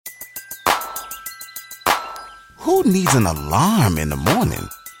Who needs an alarm in the morning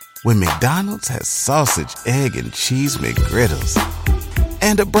when McDonald's has sausage, egg, and cheese McGriddles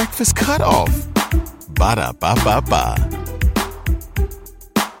and a breakfast cutoff? Ba-da-ba-ba-ba.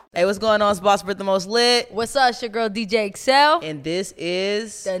 Hey, what's going on? It's Boss Brit the Most Lit. What's up? It's your girl DJ Excel. And this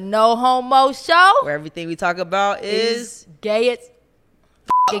is The No Homo Show. where everything we talk about is gay. It's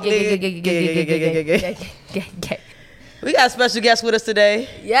gay. We got a special guest with us today.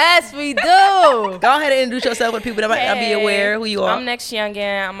 Yes, we do. Go ahead and introduce yourself with people that might not be aware who you are. I'm next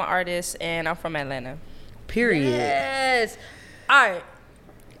Youngin. I'm an artist and I'm from Atlanta. Period. Yes. All right.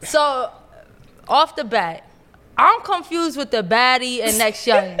 So, off the bat, I'm confused with the baddie and next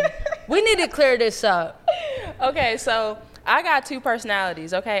young. We need to clear this up. Okay, so I got two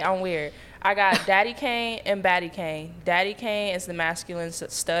personalities. Okay, I'm weird. I got Daddy Kane and Baddie Kane. Daddy Kane is the masculine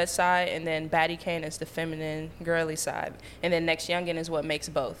stud side, and then Baddie Kane is the feminine girly side. And then next Youngin is what makes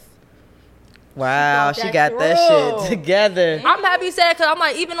both. Wow, she got that shit together. I'm happy you said that because I'm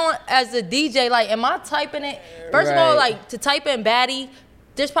like, even on as a DJ, like, am I typing it? First of all, like, to type in baddie,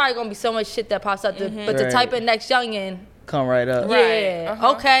 there's probably going to be so much shit that pops up. But to type in next youngin, come right up. Yeah. Right.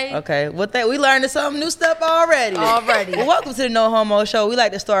 Okay. Okay. With that, we learned some new stuff already. Well, welcome to the No Homo Show. We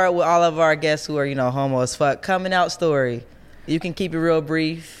like to start with all of our guests who are, homo as fuck. Coming out story. You can keep it real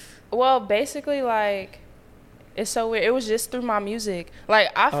brief. Well, basically, like, it's so weird. It was just through my music. Like,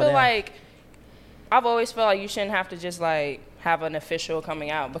 I feel like I've always felt like you shouldn't have to just, like, have an official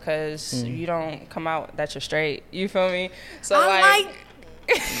coming out because you don't come out that you're straight. You feel me? So,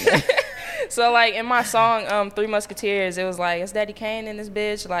 So, like, in my song, Three Musketeers, it was like, it's Daddy Kane in this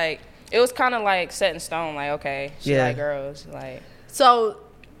bitch. Like, it was kind of, like, set in stone. Like, okay, she like girls. Like, so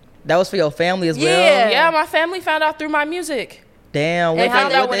that was for your family as well? Yeah, my family found out through my music. Damn. They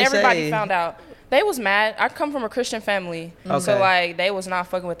found out when everybody found out. They was mad. I come from a Christian family. Okay. So, like, they was not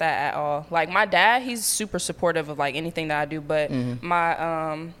fucking with that at all. Like, my dad, he's super supportive of, like, anything that I do. But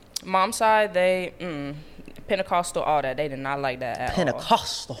my mom's side, they... Pentecostal, all that. They did not like that at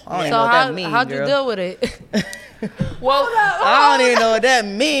Pentecostal. all. I don't even know what that means, how'd girl. you deal with it? Well, I don't even know what that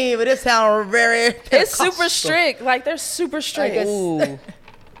means, but it sounds very Pentecostal. It's super strict. Like, they're super strict. Ooh.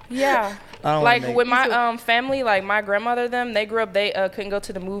 Yeah. Like, with my family, like, my grandmother, they grew up, they couldn't go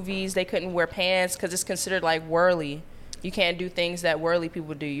to the movies. They couldn't wear pants because it's considered, like, whirly. You can't do things that whirly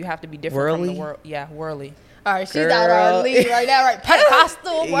people do. You have to be different from the world. Yeah, whirly. All right, she's out our league right now, right?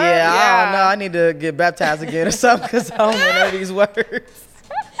 Pentecostal word. Yeah, I don't know. I need to get baptized again or something because I don't know these words.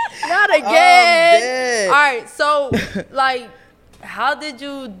 Not again. All right, so, like, how did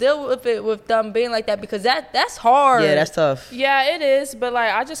you deal with it with them being like that? Because that's hard. Yeah, that's tough. Yeah, it is. But,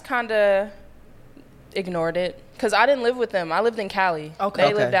 like, I just kind of ignored it. Because I didn't live with them. I lived in Cali. Okay.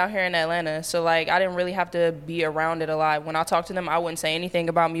 They lived out here in Atlanta. So, like, I didn't really have to be around it a lot. When I talked to them, I wouldn't say anything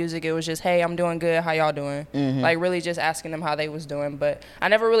about music. It was just, hey, I'm doing good. How y'all doing? Like, really just asking them how they was doing. But I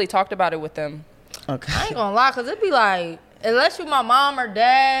never really talked about it with them. Okay. I ain't gonna lie, because it'd be like, unless you my mom or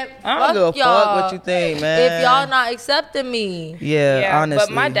dad, I don't give a fuck what you think, man. If y'all not accepting me. Yeah, honestly.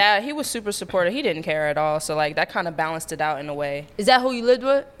 But my dad, he was super supportive. He didn't care at all. So, like, that kind of balanced it out in a way. Is that who you lived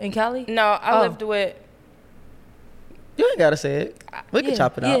with in Cali? No, I lived with... You ain't gotta say it. We can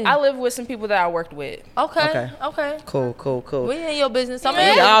chop it out. I lived with some people that I worked with. Okay. Cool. We ain't your business. I We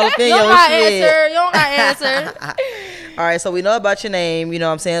mean, all up in you don't your got shit. answer. You don't got answer. All right, so we know about your name, you know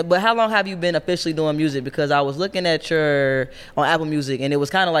what I'm saying? But how long have you been officially doing music? Because I was looking at your, on Apple Music, and it was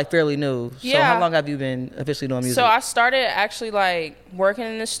kind of like fairly new. So how long have you been officially doing music? So I started actually, like, working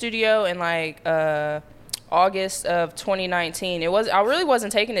in the studio in, like, August of 2019. I really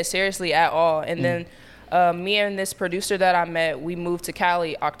wasn't taking it seriously at all. And then me and this producer that I met, we moved to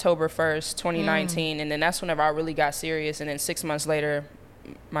Cali October 1st, 2019. And then that's whenever I really got serious. And then 6 months later,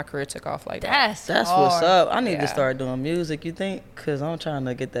 my career took off like that. That's what's up. I need to start doing music, you think? Because I'm trying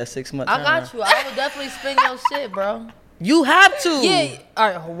to get that 6 month I got you. I would definitely spin your shit, bro. You have to. Yeah. All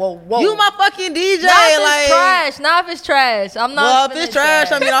right. Whoa. You my fucking DJ. Not if it's trash. Not if it's trash. I'm not. Well, if it's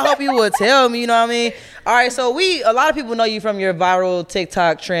trash, I mean, I hope you would tell me. You know what I mean? All right. So a lot of people know you from your viral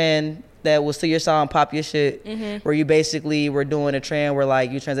TikTok trend that was to your song "Pop Your Shit," where you basically were doing a trend where, like,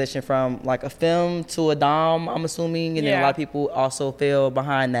 you transition from, like, a film to a dom, I'm assuming, and then a lot of people also fell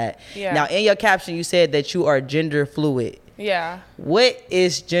behind that. Yeah. Now, in your caption, you said that you are gender fluid. Yeah. What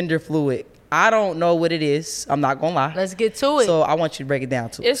is gender fluid? I don't know what it is. I'm not gonna lie. Let's get to it. So I want you to break it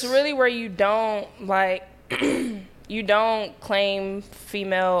down to us. It's really where you don't, like, you don't claim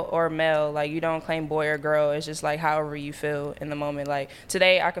female or male. Like, you don't claim boy or girl. It's just, like, however you feel in the moment. Like,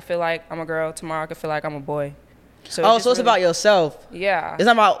 today I could feel like I'm a girl. Tomorrow I could feel like I'm a boy. So Oh, so it's about yourself. Yeah. It's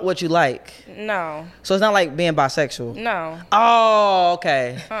not about what you like. No. So it's not like being bisexual. No. Oh,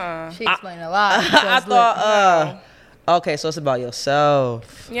 okay. She explained a lot. I thought. Okay, so it's about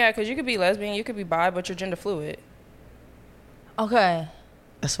yourself. Yeah, because you could be lesbian, you could be bi, but you're gender fluid. Okay.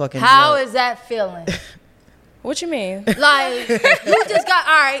 That's fucking. How nuts. is that feeling? What you mean? Like, you just got,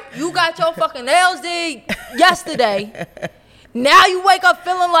 all right, you got your fucking nails did yesterday. Now you wake up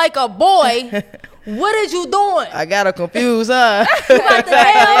feeling like a boy. What is you doing? I got her confused, huh? You got the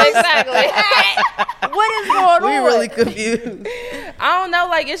nails? Exactly. What is going We on? really confused. I don't know,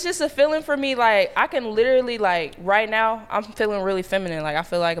 like, it's just a feeling for me. Like, I can literally, like, right now, I'm feeling really feminine. Like, I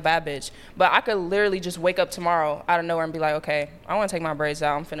feel like a bad bitch. But I could literally just wake up tomorrow out of nowhere and be like, okay, I want to take my braids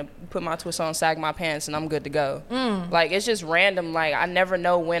out. I'm finna put my twist on, sag my pants, and I'm good to go. Like, it's just random. Like, I never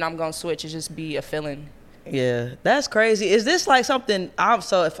know when I'm going to switch. It just be a feeling. Yeah, that's crazy. Is this like something?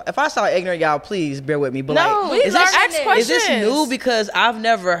 So if I sound ignorant, y'all please bear with me. But No, like, we is ask this questions. new? Because I've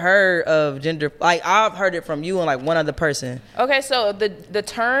never heard of gender. Like I've heard it from you and like one other person. Okay, so the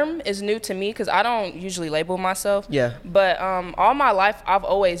term is new to me because I don't usually label myself. Yeah. But all my life I've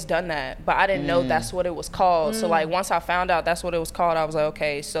always done that, but I didn't know that's what it was called. So like once I found out that's what it was called, I was like,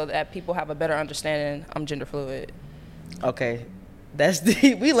 okay, so that people have a better understanding, I'm gender fluid. Okay, that's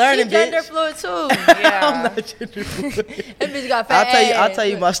deep. We learning, She gender bitch. fluid too. I'm Yeah. not gender fluid. That bitch got fat I'll tell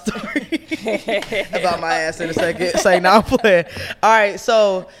you my story about my ass in a second. Say no, I'm playing. All right,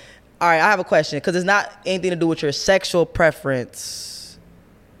 I have a question because it's not anything to do with your sexual preference,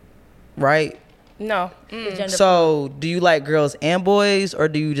 right? No. It's gender So, do you like girls and boys, or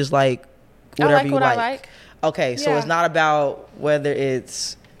do you just like whatever I like you what like? I like. Okay, so Yeah. it's not about whether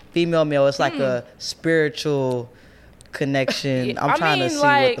it's female, male. It's like a spiritual connection. I'm trying to see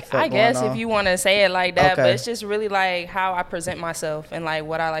what the fuck I guess going on. if you want to say it like that, but Okay. it's just really like how I present myself and like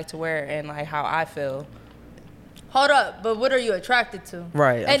what I like to wear and like how I feel. Hold up, but what are you attracted to?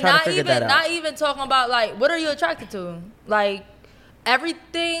 Right, I'm and trying to not figure even that out. not even talking about like what are you attracted to? Like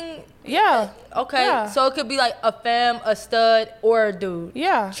everything. Yeah. Okay, Yeah. so it could be like a femme, a stud, or a dude.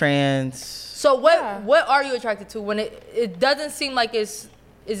 Yeah. Trans. So what Yeah. what are you attracted to when it doesn't seem like is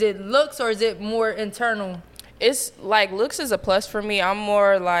it looks or is it more internal? It's like looks is a plus for me. I'm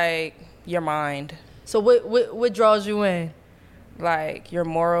more like your mind, So what draws you in? like your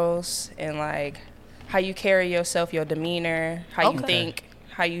morals and like how you carry yourself, your demeanor, how you Okay. think,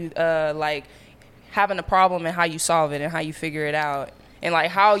 how you like having a problem and how you solve it and how you figure it out and like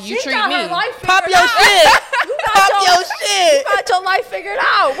how you She treat got me. her life Pop figured your out. shit. You got Pop your You shit. got your life figured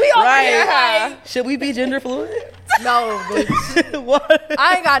out. We over Right. here Yeah. like, Should we be gender fluid? no, bitch. What?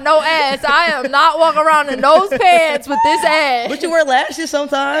 I ain't got no ass. I am not walking around in those pants with this ass. But you wear lashes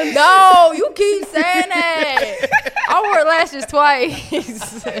sometimes. No, you keep saying that. I wore lashes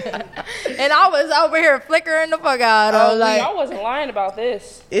twice. And I was over here flickering the fuck out. I was like, I wasn't lying about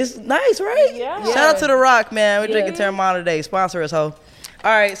this. It's nice, right? Yeah. Shout out to The Rock, man. We're drinking Yeah. Terramana today. Sponsor us, ho. All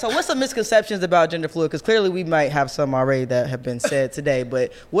right, so what's some misconceptions about gender fluid? Because clearly we might have some already that have been said today,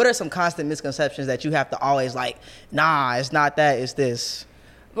 but what are some constant misconceptions that you have to always like, nah, it's not that, it's this?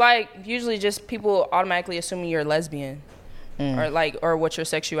 Like usually just people automatically assuming you're a lesbian or what your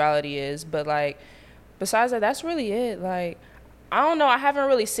sexuality is, but like besides that, that's really it. Like I don't know, I haven't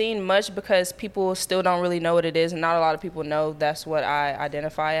really seen much because people still don't really know what it is and not a lot of people know that's what I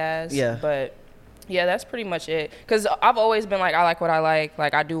identify as. Yeah. But yeah, that's pretty much it. Because I've always been like, I like what I like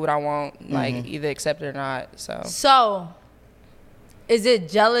I do what I want, like either accept it or not. so is it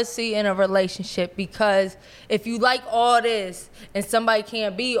jealousy in a relationship? Because if you like all this and somebody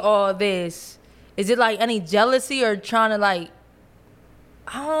can't be all this, is it like any jealousy or trying to like,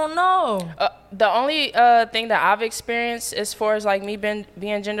 I don't know. The only thing that I've experienced as far as like me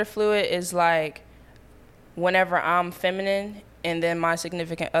being gender fluid is like whenever I'm feminine and then my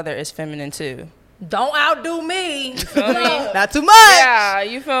significant other is feminine too. Don't outdo me. Feel me? Not too much. Yeah,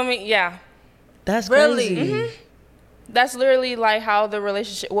 you feel me? Yeah. That's Really? crazy. That's literally like how the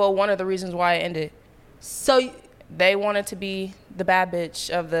relationship, well, one of the reasons why it ended. So They wanted to be the bad bitch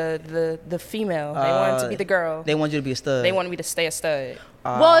of the female. They wanted to be the girl. They want you to be a stud. They wanted me to stay a stud.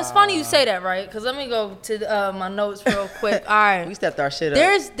 well, it's funny you say that, right? Because let me go to my notes real quick. All right. We stepped our shit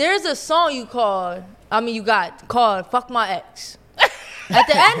up. There's a song you got called "Fuck My Ex." At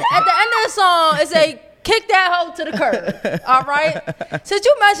the end of the song, it say "Kick that hoe to the curb." All right. Since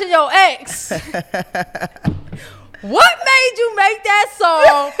you mentioned your ex, what made you make that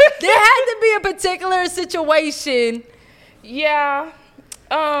song? There had to be a particular situation. Yeah.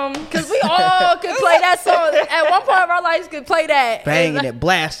 Because we all could play that song. At one point of our lives, could play that. Banging it,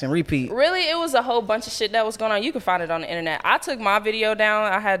 blast and repeat. Really, it was a whole bunch of shit that was going on. You can find it on the internet. I took my video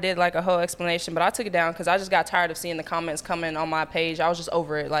down. I did like a whole explanation, but I took it down because I just got tired of seeing the comments coming on my page. I was just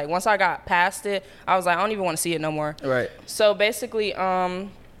over it. Like once I got past it, I was like, I don't even want to see it no more. Right. So basically,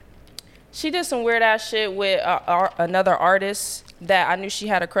 she did some weird ass shit with another artist that I knew she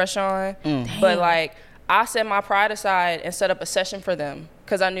had a crush on, but like I set my pride aside and set up a session for them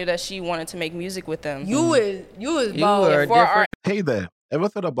because I knew that she wanted to make music with them. You was bold. Hey there, ever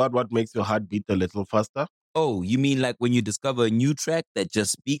thought about what makes your heart beat a little faster? Oh, you mean like when you discover a new track that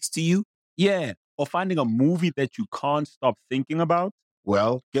just speaks to you? Yeah, or finding a movie that you can't stop thinking about?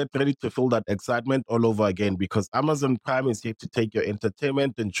 Well, get ready to feel that excitement all over again because Amazon Prime is here to take your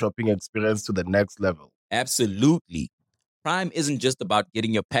entertainment and shopping experience to the next level. Absolutely. Prime isn't just about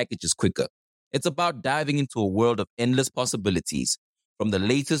getting your packages quicker. It's about diving into a world of endless possibilities, from the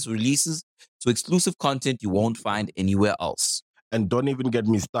latest releases to exclusive content you won't find anywhere else. And don't even get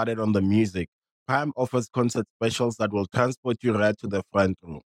me started on the music. Prime offers concert specials that will transport you right to the front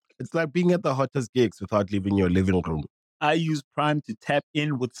row. It's like being at the hottest gigs without leaving your living room. I use Prime to tap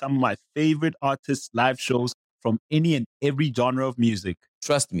in with some of my favorite artists' live shows from any and every genre of music.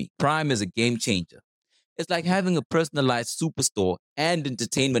 Trust me, Prime is a game changer. It's like having a personalized superstore and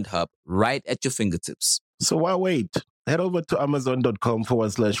entertainment hub right at your fingertips. So why wait? Head over to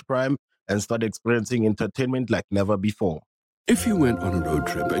amazon.com/Prime and start experiencing entertainment like never before. If you went on a road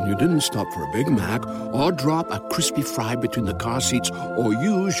trip and you didn't stop for a Big Mac or drop a crispy fry between the car seats or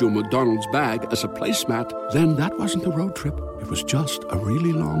use your McDonald's bag as a placemat, then that wasn't a road trip. It was just a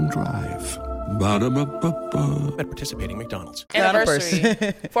really long drive. Ba-da-ba-ba-ba. At participating McDonald's.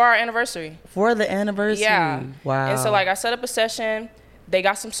 Anniversary. For our anniversary. For the anniversary. Yeah. Wow. And so like I set up a session. They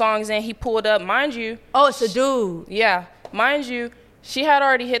got some songs in. He pulled up. Mind you. Oh, it's a dude. Yeah. Mind you, she had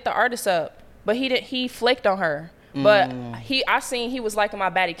already hit the artist up, but he flaked on her. But I seen he was liking my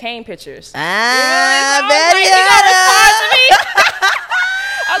Batty Kane pictures. Batty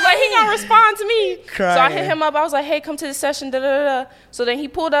I was like, he gonna respond to me. Crying. So I hit him up. I was like, hey, come to the session. Da, da, da, da. So then he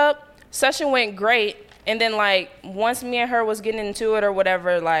pulled up. Session went great. And then like once me and her was getting into it or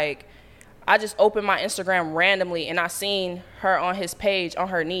whatever, like I just opened my Instagram randomly and I seen her on his page on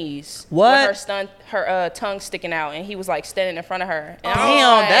her knees. What? With her tongue sticking out, and he was like standing in front of her. And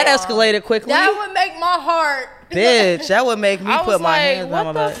Damn, that escalated quickly. That would make my heart. Bitch, that would make me I put was my like, hands on my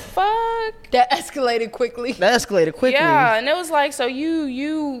what back. the fuck? That escalated quickly. That escalated quickly. Yeah, and it was like, so you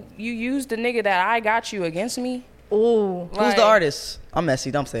used the nigga that I got you against me? Ooh. Who's the artist? I'm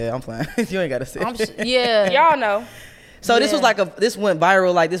messy. Don't say it. I'm playing. You ain't gotta say it. Yeah. Y'all know. So this was like this went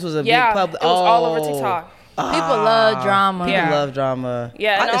viral. Like this was a big public. It was all over TikTok. People love drama. People love drama.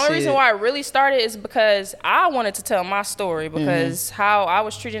 Yeah, and I the can only see reason it. why it really started is because I wanted to tell my story because how I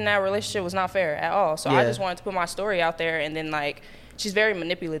was treating that relationship was not fair at all. So I just wanted to put my story out there, and then like she's very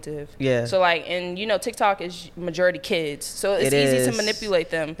manipulative. Yeah. So like, and you know, TikTok is majority kids, so it's easy to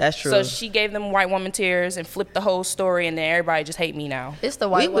manipulate them. That's true. So she gave them white woman tears and flipped the whole story, and then everybody just hate me now. It's the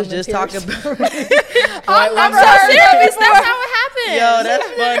white woman. We was just tears. talking about. I'm so serious. That's how it happened. Yo,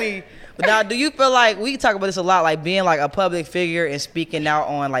 that's funny. But now, do you feel like we talk about this a lot, like being like a public figure and speaking out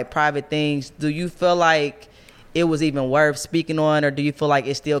on like private things? Do you feel like it was even worth speaking on, or do you feel like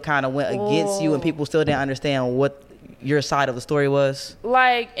it still kind of went against you and people still didn't understand what your side of the story was?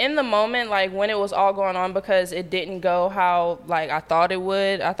 Like in the moment, like when it was all going on, because it didn't go how like I thought it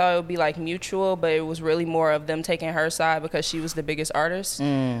would. I thought it would be like mutual, but it was really more of them taking her side because she was the biggest artist.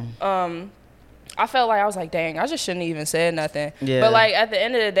 I felt like I was like, dang, I just shouldn't even said nothing. Yeah. But like at the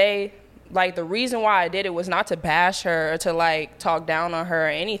end of the day, like the reason why I did it was not to bash her or to like talk down on her or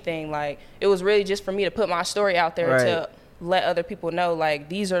anything. Like it was really just for me to put my story out there to let other people know, like,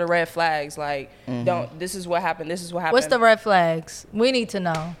 these are the red flags. Like, this is what happened. This is what happened. What's the red flags? We need to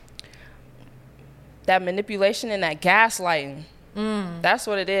know. That manipulation and that gaslighting. That's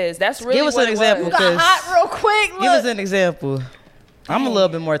what it is. That's really Give us what an it example. was. Got hot real quick. Look. Give us an example. I'm a little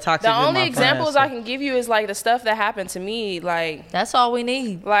bit more toxic. The than only my examples friends, I can give you is like the stuff that happened to me. Like, that's all we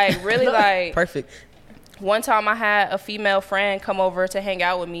need. Like really, like perfect. One time I had a female friend come over to hang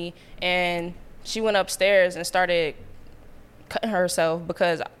out with me, and she went upstairs and started cutting herself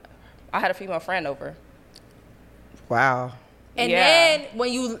because I had a female friend over. Wow. And then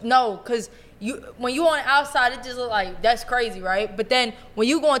when you know, because when you on the outside, it just look like that's crazy, right? But then when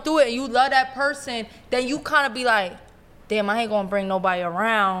you going through it and you love that person, then you kind of be like, damn, I ain't gonna bring nobody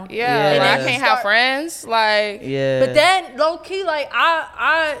around. Yeah, Yeah. like, And I then can't have friends. Like, Yeah. But then low key, like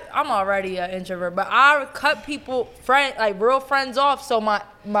I'm already an introvert, but I cut people real friends off so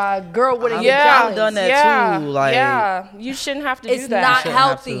my girl wouldn't get yeah, jealous. I've done that yeah, too. Like, yeah, you shouldn't have to It's do that. not shouldn't have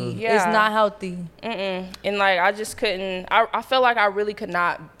healthy. to. Yeah. It's not healthy. And like I just couldn't. I felt like I really could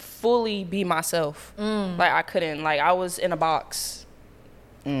not fully be myself. Like I couldn't. Like I was in a box.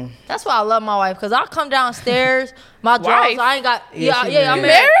 That's why I love my wife, because I come downstairs, my drawers, Wife? I ain't got. Yeah, Yeah, she yeah, I'm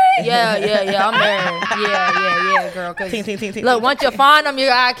married. married. Yeah, I'm married. Yeah, girl. 'cause Ting, ting, ting, ting. look, once you find them, you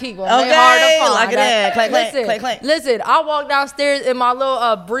gotta keep them. Okay, They hard to find. lock it in. Clank, clank, listen, clank, clank. listen. I walk downstairs in my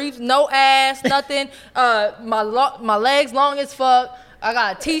little briefs, no ass, nothing. My legs long as fuck. I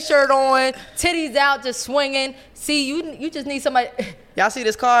got a t-shirt on, titties out, just swinging. See, you just need somebody. Y'all see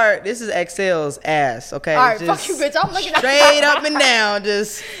this card? This is Excel's ass, okay? All right, Just fuck you, bitch. I'm looking at straight up and down,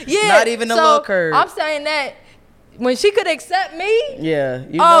 just not even a so little curve. I'm saying that when she could accept me. Yeah.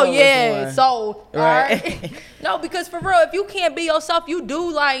 You Oh know yeah, which one. so Right. alright. No, because for real, if you can't be yourself, you do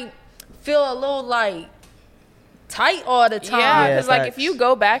like feel a little like tight all the time. Yeah, Yeah, because like facts. if you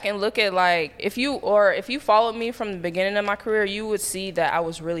go back and look at like if you followed me from the beginning of my career, you would see that I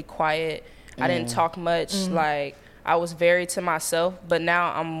was really quiet. I didn't talk much. Like I was very to myself, but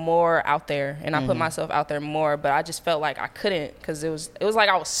now I'm more out there, and I put myself out there more. But I just felt like I couldn't, because it was like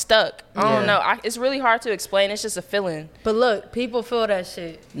I was stuck. I don't know. It's really hard to explain. It's just a feeling. But look, people feel that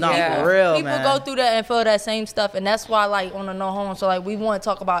shit. No, Yeah. for real, People man. go through that and feel that same stuff, and that's why, like, on the No Homo, so like we want to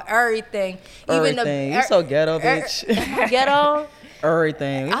talk about everything. Everything. You so ghetto, bitch. Ghetto.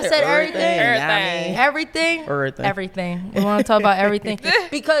 Everything. You I said everything. you know what I mean? Everything. Everything. Everything. We want to talk about everything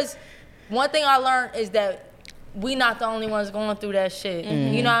because one thing I learned is that we not the only ones going through that shit.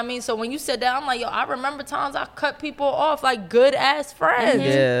 You know what I mean? So when you said that, I'm like, yo, I remember times I cut people off, like good ass friends.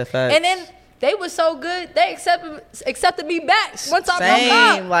 Yeah, facts. And then they were so good, they accepted me back once I broke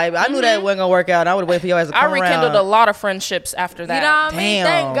Same. up. Like, I knew that wasn't gonna work out. I would wait for your ass to I come rekindled a around. lot of friendships after that. You know what I mean?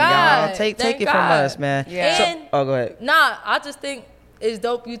 Damn, Thank God. y'all. Take Thank it from God. us, man. Yeah. So- And oh, go ahead. nah, I just think it's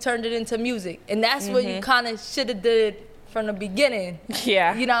dope you turned it into music. And that's what you kind of should have did from the beginning.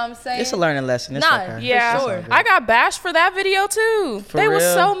 Yeah. You know what I'm saying? It's a learning lesson. It's Nah, okay. Yeah, For sure. I got bashed for that video too. For they was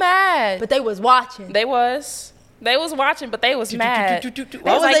real? so mad. But they was watching. They was watching, but they was mad. Why They was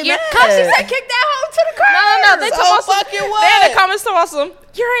was like, they "You're-" mad? Cause she said kick that hoe to the curb. No, they So told us fucking They what? in the comments told us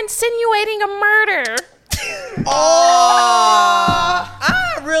you're insinuating a murder. Oh,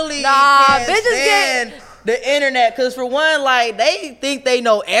 I really Nah, can't bitches stand the internet, because for one, like, they think they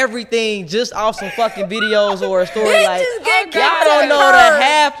know everything just off some fucking videos or a story. Bitches Like, get y'all kicked don't to know the the curb.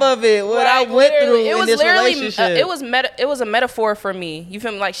 half of it, what I Like, went literally, through in this relationship. it was a metaphor for me. You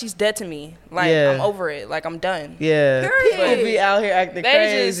feel me? Like, she's dead to me. Like, Yeah. I'm over it. Like, I'm done. Yeah, Period. people be out here acting They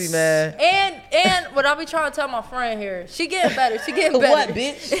crazy, just- man. And what I be trying to tell my friend here, she getting better. She getting better. What,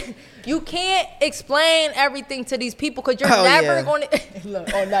 bitch? You can't explain everything to these people because you're Oh, never yeah. going to look.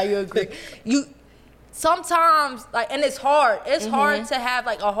 Oh, now you agree. You sometimes like, and it's hard. It's hard to have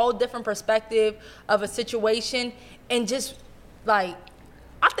like a whole different perspective of a situation, and just like,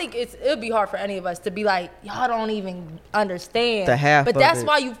 I think it'd be hard for any of us to be like, y'all don't even understand. The half but of that's it.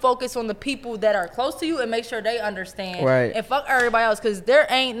 why you focus on the people that are close to you and make sure they understand. Right. And fuck everybody else, because there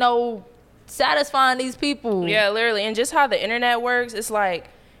ain't no satisfying these people. Yeah, literally. And just how the internet works, it's like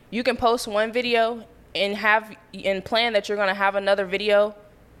you can post one video and plan that you're going to have another video.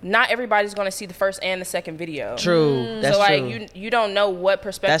 Not everybody's going to see the first and the second video. True. That's so like true. you don't know what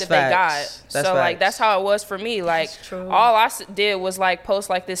perspective they got. facts. That's so like facts. that's how it was for me. Like That's true. all I did was like post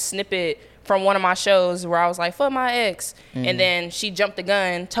like this snippet from one of my shows where I was like, fuck my ex. Mm-hmm. And then she jumped the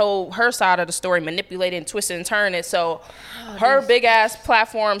gun, told her side of the story, manipulated and twisted and turned it. So her big ass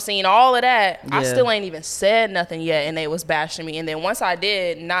platform seen all of that. I Yeah. still ain't even said nothing yet, and they was bashing me. And then once I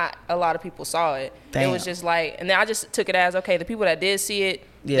did, not a lot of people saw it. Damn. It was just like, and then I just took it as, okay, the people that did see it,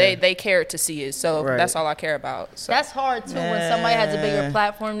 Yeah. they cared to see it. So Right. that's all I care about. So. That's hard too when somebody has a bigger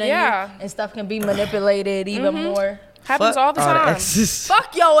platform than Yeah. you and stuff can be manipulated even more. Happens all the all time. exes.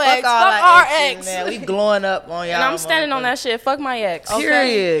 Fuck your ex. all Fuck our ex. Man. We glowing up on y'all. And I'm standing on motherfuckers. that shit. Fuck my ex.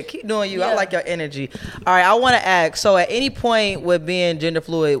 Period. Keep doing you. I Yeah. like your energy. All right, I want to ask. So, at any point with being gender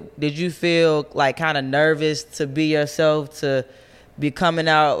fluid, did you feel like kind of nervous to be yourself, to be coming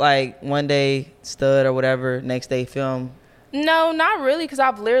out like one day stud or whatever, next day film? No, not really, because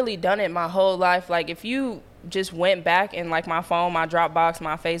I've literally done it my whole life. Like, if you just went back in, like, my phone, my Dropbox,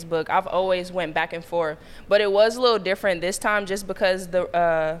 my Facebook, I've always went back and forth. But it was a little different this time just because,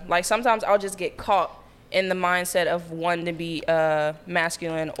 like, sometimes I'll just get caught in the mindset of wanting to be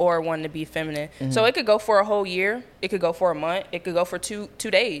masculine or wanting to be feminine. So it could go for a whole year. It could go for a month. It could go for two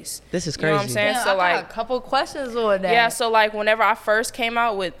days. This is You know what I'm crazy. saying? Yeah, So I like, got a couple questions on that. yeah, so like whenever I first came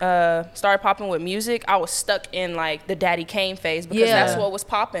out with started popping with music, I was stuck in like the Daddy Kane phase because that's what was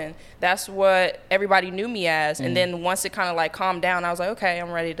popping. That's what everybody knew me as. And then once it kind of like calmed down, I was like, okay,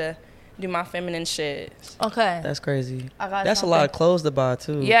 I'm ready to do my feminine shit. Okay. That's crazy. I got That's a lot of clothes to buy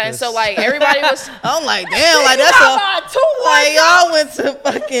too. Yeah, and so like everybody was I'm like, damn, like that's like y'all went to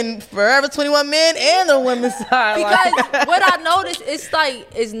fucking Forever 21 Men and the women's side. Because what I noticed, it's like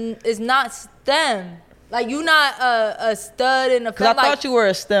it's not STEM. Like you not a stud in the Because I thought you were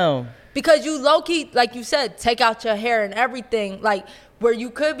a STEM. Because you low key, like you said, take out your hair and everything. Like where you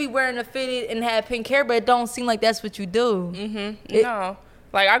could be wearing a fitted and have pink hair, but it don't seem like that's what you do. no.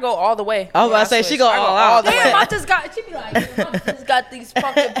 Like I go all the way. I was about to say she go all out. Damn, I just got. She be like, I just got these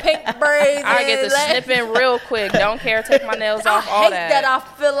fucking pink braids. I get the snipping real quick. Don't care. Take my nails off. All hate that. I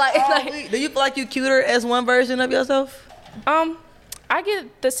feel like. Do you feel like you cuter as one version of yourself? I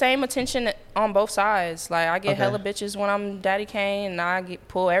get the same attention on both sides. Like I get Okay. hella bitches when I'm Daddy Kane, and I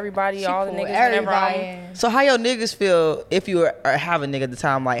pull everybody, She all the pull niggas whenever everybody I'm. in. So how your niggas feel if you have a nigga at the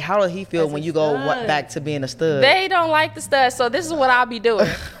time? Like how does he feel As when a you go stud. back to being a stud? They don't like the stud, so this is what I'll be doing.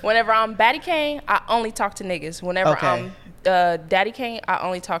 Whenever I'm Daddy Kane, I only talk to niggas. Whenever Okay. I'm Daddy Kane, I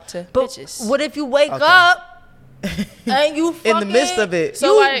only talk to But bitches. what if you wake Okay. up and you fucking, In the midst of it. So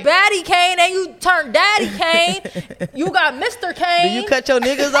So, you like- Daddy Kane and you turn Daddy Kane. You got Mr. Kane. Do you cut your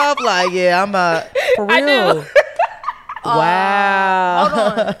niggas off? Like, yeah, I'm for real. I do. Wow.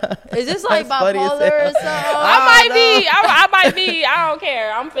 Hold on. Is this like That's funny as bipolar or hell. something? I might be. I might be. I don't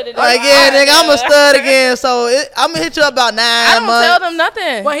care. I'm finna do Like, it. yeah, nigga, I'm a stud again. So I'm gonna hit you up about 9 I don't months. tell them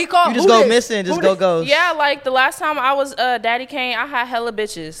nothing. When he called, You just who go this? missing, just Who go this? ghost. Yeah, like the last time I was Daddy Kane, I had hella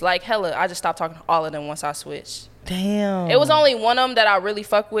bitches. Like hella. I just stopped talking to all of them once I switched. Damn. It was only one of them that I really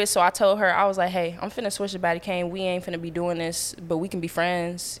fuck with, so I told her, I was like, hey, I'm finna switch to Daddy Kane. We ain't finna be doing this, but we can be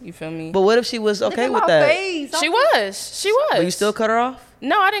friends. You feel me? But what if she was Look okay at with my that? face. She was. But you still cut her off?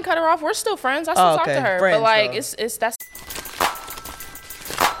 No, I didn't cut her off. We're still friends. I still Oh, talk okay. to her. Friends, but like, though. it's that's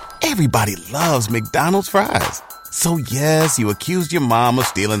Everybody loves McDonald's fries. So yes, you accused your mom of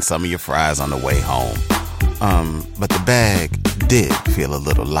stealing some of your fries on the way home. But the bag did feel a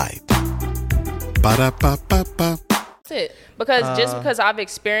little light. Ba-da-ba-ba-ba. it. Because just because I've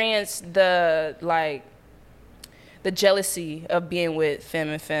experienced the jealousy of being with femme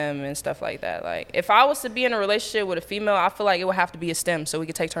and stuff like that. Like, if I was to be in a relationship with a female, I feel like it would have to be a STEM so we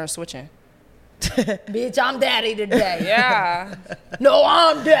could take turns switching. Bitch, I'm daddy today. Yeah. No,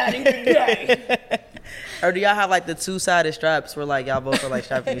 I'm daddy today. Or do y'all have like the two-sided straps where like y'all both are like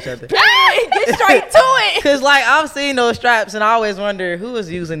strapping each other? Hey, get straight to it. Cause like I've seen those straps and I always wonder who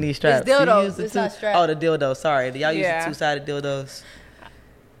is using these straps. Do you dildos. use the It's not straps. Oh, the dildos. Sorry, do y'all use Yeah. the two-sided dildos?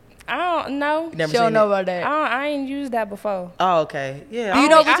 I don't know. You never She don't seen know it? about that. I ain't used that before. Oh, okay. Yeah. Do you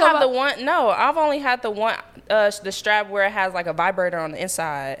know what we I talking have the about? one. No, I've only had the one. The strap where it has like a vibrator on the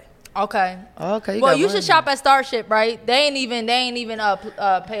inside. Okay. Okay. Well, got you money. should shop at Starship, right? They ain't even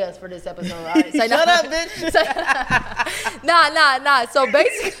pay us for this episode. All right? Say Shut no. up, bitch. Nah. So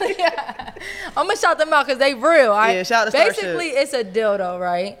basically, I'm gonna shout them out because they real. All right? Yeah, shout out to Starship. Basically, it's a dildo,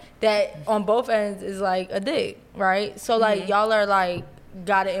 right? That on both ends is like a dick, right? So like y'all are like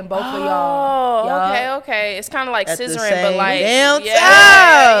got it in both of y'all. Oh, Y'all- okay. It's kind of like At the scissoring, same but like damn yeah,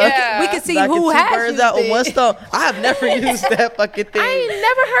 time. yeah. We can see Knocking who two has birds used out with it. one stone. I have never used that fucking thing. I ain't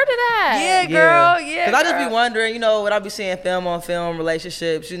never heard of that. Yeah, girl. Yeah. Cause I just girl. be wondering, you know, when I be seeing film on film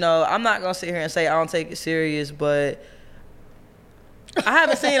relationships, you know, I'm not gonna sit here and say I don't take it serious, but I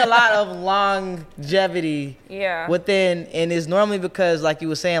haven't seen a lot of longevity Yeah. within, and it's normally because, like you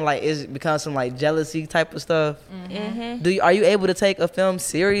were saying, like it becomes some like jealousy type of stuff. Mm-hmm. Are you able to take a film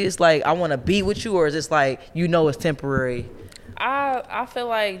serious? Like, I want to be with you, or is this like you know it's temporary? I feel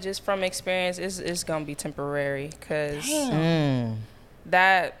like just from experience, it's gonna be temporary because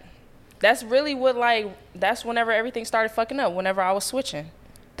that's really what that's whenever everything started fucking up. Whenever I was switching.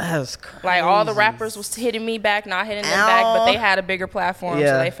 That's crazy. Like all the rappers was hitting me back, not hitting them back, but they had a bigger platform, Yeah.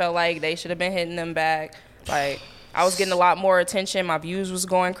 so they felt like they should have been hitting them back. Like I was getting a lot more attention, my views was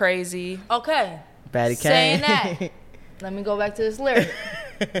going crazy. Okay. Batty Saying Kane. that, let me go back to this lyric.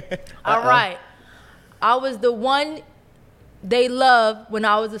 All right. I was the one they loved when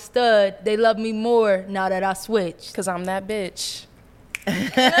I was a stud. They love me more now that I switched. Cause I'm that bitch.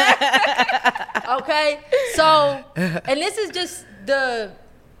 Okay? So, and this is just the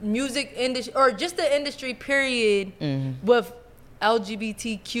music industry, or just the industry period with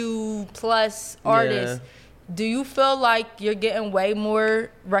LGBTQ plus artists. do you feel like you're getting way more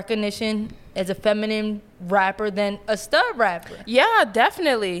recognition as a feminine rapper than a stud rapper? Yeah,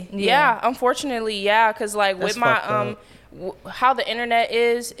 definitely. Yeah, unfortunately, yeah, because like That's with my fucked how the internet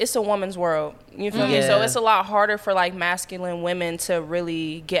is, it's a woman's world. You feel me? So Yeah. it's a lot harder for like masculine women to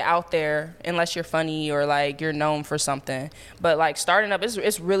really get out there unless you're funny or like you're known for something. But like starting up,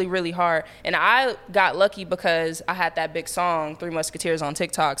 it's really, really hard. And I got lucky because I had that big song, Three Musketeers, on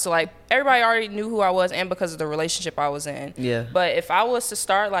TikTok. So like everybody already knew who I was and because of the relationship I was in. Yeah. But if I was to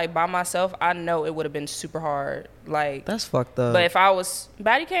start like by myself, I know it would have been super hard. Like That's fucked up. but if I was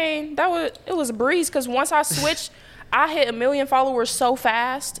Batty Kane, it was a breeze because once I switched, I hit 1 million followers so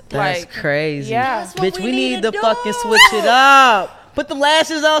fast. That's like crazy. Yeah. That's what Bitch, we we need need to to do. fucking switch it up. Put the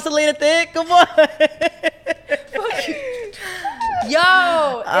lashes on, Selena Thick. Come on. Yo,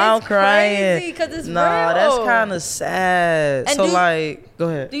 I'm it's crying. crazy because it's Nah, real. that's kind of sad. And So do- like, go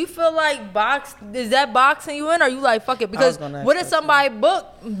ahead. Do you feel like is that boxing you in, or you like fuck it? Because gonna ask what if that somebody book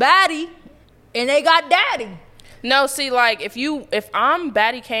Batty and they got Daddy? No, see, like if I'm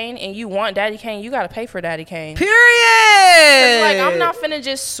Batty Kane and you want Daddy Kane, you gotta pay for Daddy Kane. Period. Like I'm not finna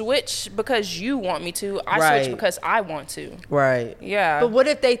just switch because you want me to. I Right. switch because I want to. Right. Yeah. But what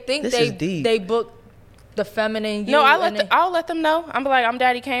if they think This is deep. they book the feminine? No, you I'll let them know. I'm like, I'm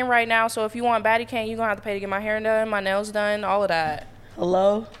Daddy Kane right now, so if you want Batty Kane, you're gonna have to pay to get my hair done, my nails done, all of that.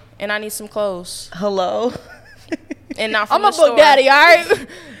 Hello. And I need some clothes. Hello. And not I'm from a the book store. Daddy, all right?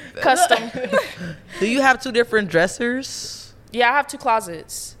 Custom. Do you have two different dressers? Yeah, I have 2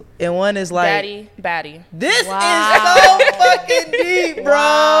 closets. And one is like Daddy, Batty. This Wow. is so fucking deep,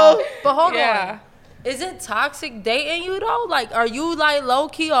 bro. But hold Yeah. on. Is it toxic dating you though? Like, are you like low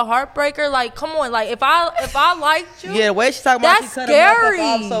key a heartbreaker? Like, come on, like if I liked you, Yeah, the way she talking about she That's cut her motherfucker scary.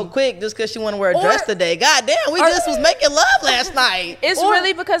 off so quick just because she want to wear a Or- dress today. God damn, we just was making love last night. It's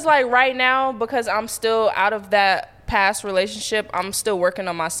really because like right now, because I'm still out of that past relationship, I'm still working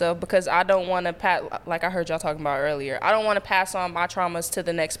on myself because I don't want to like I heard y'all talking about earlier. I don't want to pass on my traumas to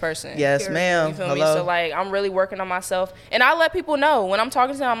the next person. Yes, ma'am. You feel Hello. me? So like I'm really working on myself, and I let people know when I'm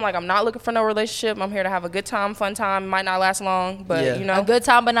talking to them. I'm like, I'm not looking for no relationship. I'm here to have a good time, fun time. Might not last long, but Yeah. you know, a good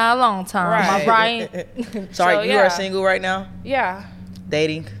time but not a long time. Am I Right. right? Sorry, So, you yeah. are single right now? yeah.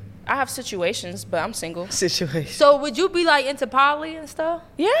 Dating I have situations, but I'm single. situation. So would you be like into poly and stuff?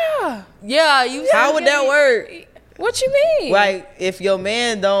 Yeah. Yeah, you. How would that work? What you mean? Like, if your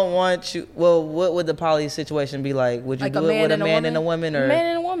man don't want you, well, what would the poly situation be like? Would you Like do a it man with a and a man woman? and a woman, or? Man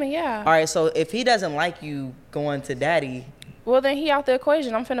and a woman, yeah. All right, so if he doesn't like you going to daddy, Well, then he out the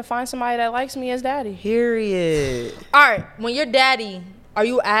equation. I'm finna find somebody that likes me as daddy. period. All right, when you're daddy, are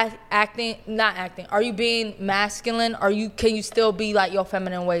you acting? Not acting. Are you being masculine? Can you still be like your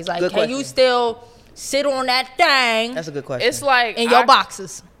feminine ways? Like, Good can you question. still sit on that thing That's a good question. It's like in your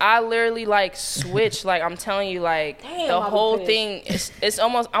boxes? I literally like switch. Like I'm telling you, like Damn, the I be whole pissed. thing. It's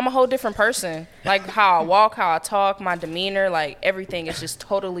almost. I'm a whole different person. Like how I walk, how I talk, my demeanor, like everything is just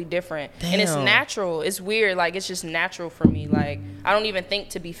totally different. And it's Damn. natural. It's weird. Like it's just natural for me. Like I don't even think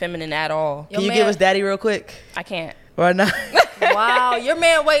to be feminine at all. Can you give us daddy real quick? I can't. Right now? Wow, your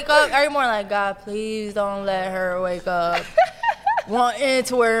man wake up every morning like, God, please don't let her wake up wanting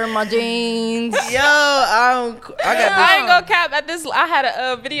to wear my jeans. Yo, I got I ain't gonna cap at this. I had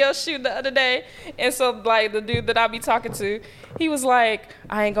a video shoot the other day, and so like the dude that I be talking to, he was like,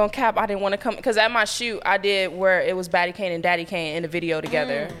 I ain't gonna cap. I didn't want to come because at my shoot I did where it was Batty Kane and Daddy Kane in the video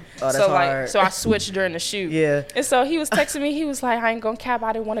together. Oh, that's so hard. so I switched during the shoot. Yeah. And so he was texting me. He was like, I ain't gonna cap.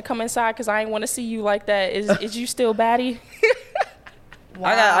 I didn't want to come inside because I ain't want to see you like that. Is you still Batty?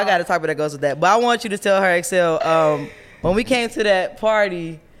 I got a topic that goes with that, but I want you to tell her, Excel. When we came to that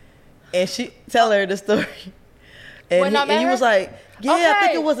party, and she tell her the story, When I met and you her? was like, yeah, I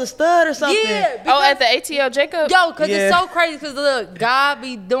think Okay. it was a stud or something. Yeah, Oh, at the ATL Jacob. Yo, because Yeah. it's so crazy. Because look, God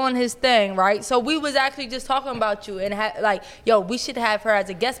be doing His thing, right? So we was actually just talking about you and like, yo, we should have her as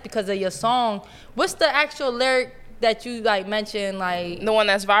a guest because of your song. What's the actual lyric that you like mentioned? Like, The one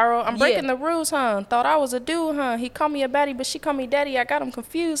that's viral. I'm breaking Yeah. the rules, huh? Thought I was a dude, huh? He called me a baddie, but she called me daddy. I got him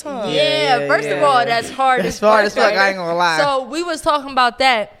confused, huh? yeah, first of yeah. all, that's hard. That's hard as fuck, I ain't gonna lie. So we was talking about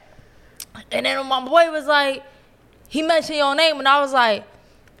that, and then my boy was like, he mentioned your name, and I was like,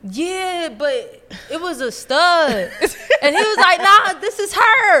 yeah, but it was a stud, and he was like, nah, this is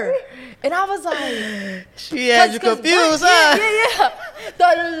her, and I was like, She had you confused, huh? Yeah.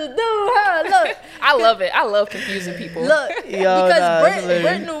 Thought it was a dude, huh? Look, I love it. I love confusing people. look, Yo, because nah, it's Britt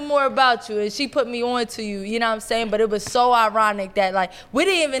hilarious. knew more about you, and she put me on to you. You know what I'm saying? But it was so ironic that like we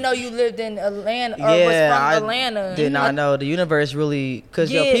didn't even know you lived in Atlanta or was from I Atlanta. did not know. The universe really,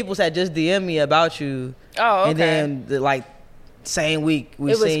 because Yeah. your people had just DM me about you. Oh, okay. And then like same week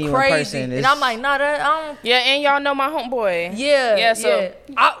we It was seen you in crazy, person. and I'm like, nah, that I don't. Yeah, and y'all know my homeboy. Yeah, So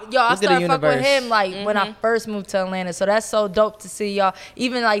I Look at the started fucking with universe. him like when I first moved to Atlanta. So that's so dope to see y'all.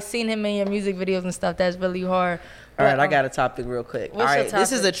 Even like seeing him in your music videos and stuff. That's really hard. All right, I got a topic real quick. All What's your right,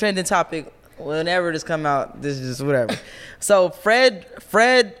 this is topic? a trending topic. Whenever this come out, this is just whatever. So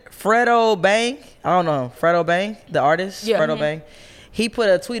Fredo Bang, I don't know, Fredo Bang, the artist, Yeah. Fredo Bang. He put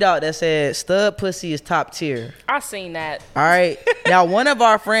a tweet out that said stud pussy is top tier. I seen that. All right. Now, one of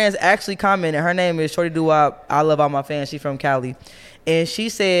our friends actually commented. Her name is Shorty Doo-Wop. I love all my fans. She's from Cali. And she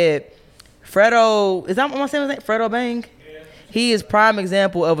said, Fredo, is that what I'm saying his name? Fredo Bang? Yeah. He is prime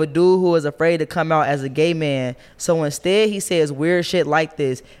example of a dude who is afraid to come out as a gay man. So instead, he says weird shit like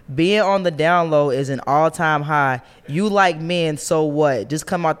this. Being on the down low is an all-time high. You like men, so what? Just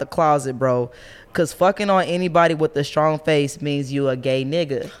come out the closet, bro. Because fucking on anybody with a strong face means you a gay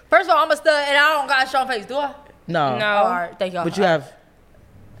nigga. First of all, I'm a stud and I don't got a strong face, do I? No. No. All right, thank y'all. But you have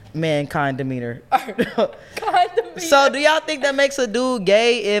mankind demeanor. Kind of So do y'all think that makes a dude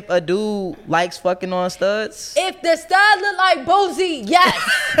gay if a dude likes fucking on studs? If the stud look like Boozy, yes.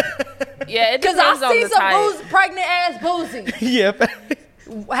 Yeah, it Because depends I on see the some type. pregnant ass Boozy. Yeah.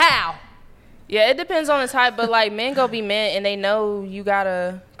 How? Yeah, it depends on the type, but like men go be men and they know you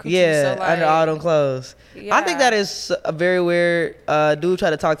gotta coochie, Yeah, so, like, under all them clothes. I think Yeah. that is a very weird. Dude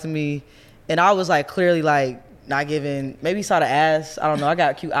tried to talk to me, and I was like clearly like not giving. Maybe he saw the ass. I don't know. I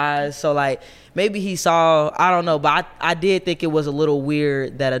got cute eyes, so like maybe he saw. I don't know, but I did think it was a little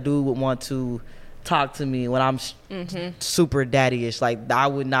weird that a dude would want to talk to me when I'm super daddy-ish. Like I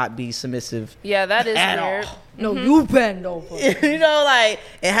would not be submissive. Yeah, that is At weird. all. No, you bend over. You know, like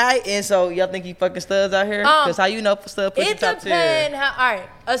and so y'all think he fucking studs out here? Because how you know stud pussy It top tier? depends. All right,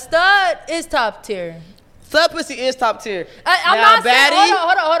 a stud is top tier. Stud pussy is top tier. I'm Now, not saying. baddie,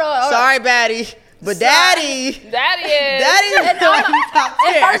 Hold on. Sorry, baddie, but daddy, That is. daddy is And top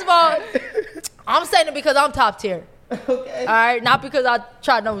and tier. first of all, I'm saying it because I'm top tier. Okay. All right, not because I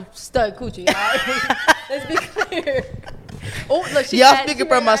tried no stud coochie. All right? Let's be clear. Oh, look, she Y'all mad. speaking She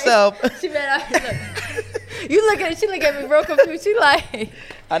for mad. myself. She mad. Look. You look at. She look at me real confused. She like.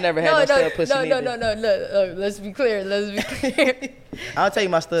 I never had no stud pussy no. neither. Look, let's be clear. I'll tell you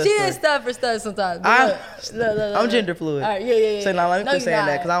my stud She story. is stud for stud sometimes. I'm- Look. I'm gender fluid. All right, yeah. So now let me No, quit you're saying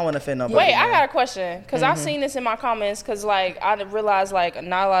that not. because I don't want to offend nobody. Wait, I got a question because I've seen this in my comments because like I realized like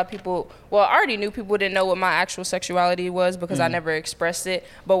not a lot of people. Well, I already knew people didn't know what my actual sexuality was because I never expressed it.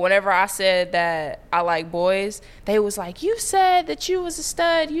 But whenever I said that I like boys, they was like, "You said that you was a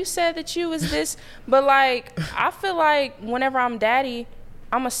stud. You said that you was this." But like I feel like whenever I'm daddy,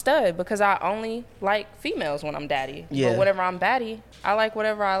 I'm a stud because I only like females when I'm daddy. Yeah. But whenever I'm baddie, I like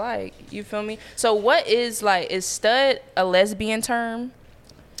whatever I like. You feel me? So what is like, is stud a lesbian term?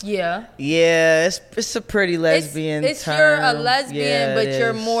 Yeah. Yeah, it's a pretty lesbian It's term. you're a lesbian, Yeah, but it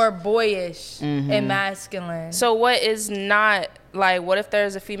you're is. more boyish and masculine. So what is not, like, what if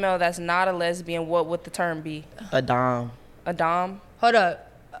there's a female that's not a lesbian? What would the term be? a dom. A dom? Hold up.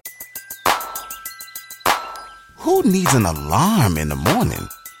 Who needs an alarm in the morning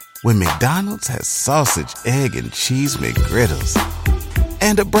when McDonald's has sausage, egg, and cheese McGriddles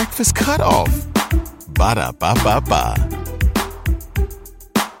and a breakfast cutoff? Ba-da-ba-ba-ba.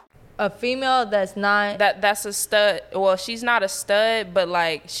 A female that's not. That's a stud. Well, she's not a stud, but,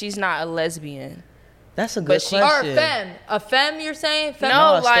 like, she's not a lesbian. That's a good But she- Or question. a femme. A femme, you're saying? Femme?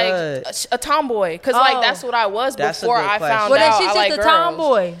 No, a like, stud. a tomboy. Because, Oh. like, that's what I was That's a before good I question. found Well, then out she's I just like a girls.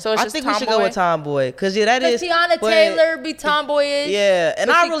 tomboy. So it's I just think tomboy? we should go with tomboy because that But is. Tiana but- Taylor be tomboyish. Yeah, and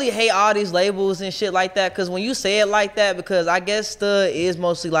But I she- really hate all these labels and shit like that because when you say it like that, because I guess stud is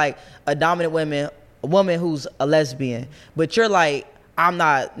mostly like a dominant woman who's a lesbian, but you're like, I'm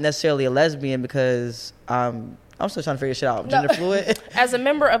not necessarily a lesbian because I'm still trying to figure shit out. Gender fluid. As a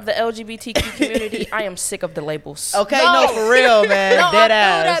member of the LGBTQ community, I am sick of the labels. Okay, no, for real, man. No, Dead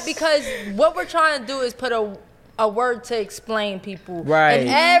I feel ass. that because what we're trying to do is put a word to explain people. Right. And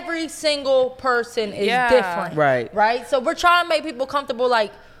every single person is Yeah. different. Right. Right? So we're trying to make people comfortable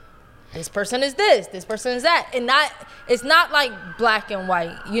like this person is this person is that. And it's not like black and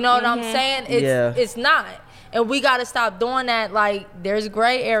white. You know what I'm saying? It's not. And we gotta stop doing that. Like, there's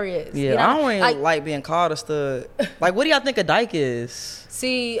gray areas. Yeah, you know? I don't really like being called a stud. Like, what do y'all think a dyke is?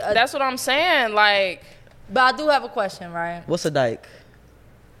 See, That's what I'm saying. Like, but I do have a question, right? What's a dyke?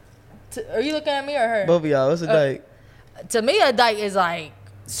 Are you looking at me or her? Both of y'all, what's a dyke? To me, a dyke is like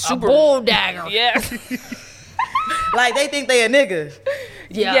a bull dagger. yeah. Like, they think they a nigga.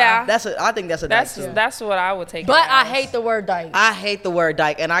 Yeah. I think that's a dyke too. That's what I would take. But it I as. hate the word dyke. I hate the word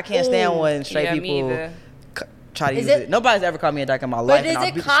dyke, and I can't stand when straight Yeah, me people either. try to Is use it- it. Nobody's ever called me a dyke in my life. But and is I'll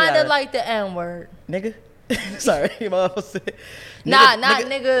it beat the shit kind out of like the N word? nigga? Sorry, my mother said. Not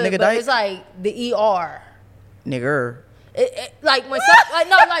nigga, nigga but dyke? it's like the ER. Nigger. Like when some, like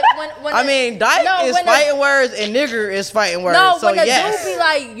no, like when I mean, dyke is fighting words and nigger is fighting words. No, so when the yes. dude be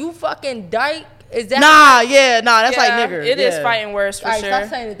like, you fucking dyke, is that? That's like nigger. It is fighting words for sure. Stop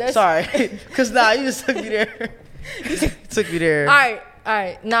saying it. That's, Sorry, because you just took me there. You took me there. All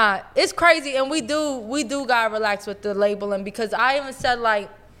right, nah, it's crazy, and we do gotta relax with the labeling, because I even said like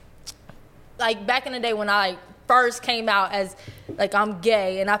back in the day when I first came out as like I'm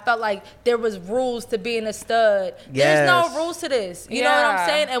gay, and I felt like there was rules to being a stud. There's no rules to this. You know what I'm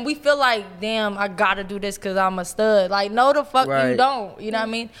saying? And we feel like, damn, I gotta do this because I'm a stud. Like, no, the fuck you don't. You know what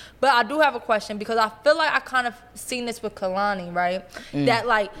I mean? But I do have a question, because I feel like I kind of seen this with Kalani, right? That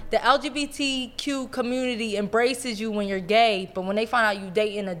like the LGBTQ community embraces you when you're gay, but when they find out you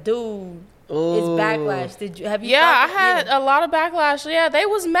dating a dude, it's backlash. Have you? Yeah, I had a lot of backlash. Yeah, they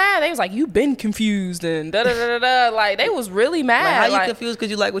was mad. They was like, "You been confused," and da da da da da. Like, they was really mad. Like, how you confused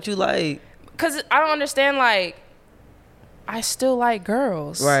because you like what you like? Because I don't understand. Like, I still like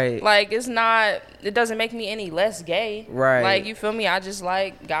girls. Right. Like, it's not. It doesn't make me any less gay. Right. Like, you feel me? I just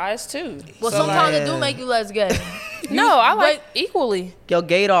like guys too. Well, So, sometimes like, it do make you less gay. no, I like equally. Yo,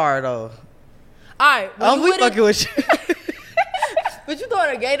 gaydar though. All right. We fucking with you. But you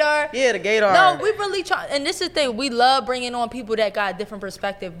throwing a gaydar? Yeah, the gaydar. No, we really try, and this is the thing. We love bringing on people that got a different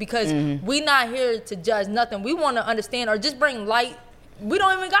perspective, because we not here to judge nothing. We want to understand, or just bring light. We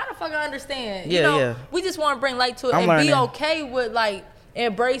don't even gotta fucking understand. You know, we just want to bring light to it and be okay with like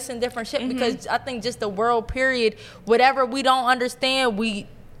embracing different shit. Because I think just the world period, whatever we don't understand, we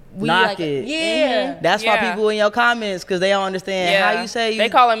knock like it. Yeah. That's why people in your comments, because they don't understand how you say. They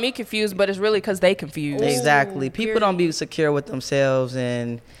calling me confused, but it's really because they confused. Exactly. People don't be secure with themselves,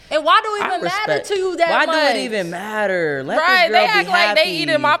 and why do it even matter to you that much? much? Why do it even matter? Let right? this girl They act be like happy. they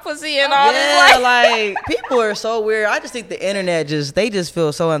eating my pussy and all this. Yeah, like people are so weird. I just think the internet they just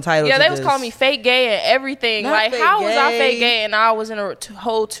feel so entitled. Yeah, to they was calling me fake gay and everything. Not like, fake how was I gay. fake gay and I was in a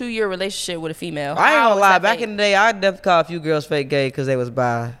whole 2-year relationship with a female? I ain't How gonna was lie. that Back fake? in the day, I definitely call a few girls fake gay because they was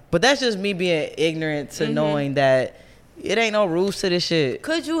bi. But that's just me being ignorant to knowing that it ain't no rules to this shit.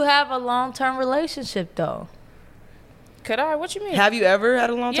 Could you have a long-term relationship though? Could I? What you mean? Have you ever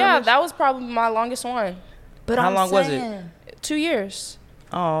had a long time? Yeah, that was probably my longest one. But How I'm long was saying, it? 2 years.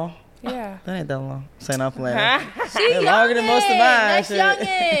 Oh, Yeah. that ain't that long. Saying I'm playing. She They're longer than most of mine. That's shit.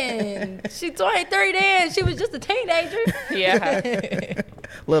 Youngin. She 23 then. She was just a teenager. Yeah.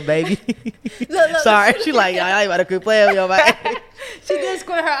 Little baby. Look. Sorry, she like, I ain't about to quit playing with your man. She did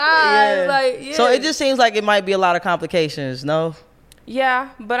squint her eyes. Like, So it just seems like it might be a lot of complications. No, Yeah,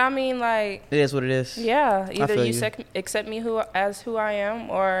 but I mean, like, it is what it is. yeah, either feel you you. accept me as who I am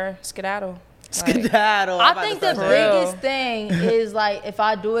or skedaddle. Skedaddle. I think the For biggest thing is like, if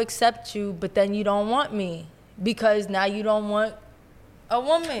I do accept you, but then you don't want me because now you don't want a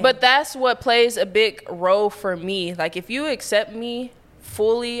woman. But that's what plays a big role for me. Like, if you accept me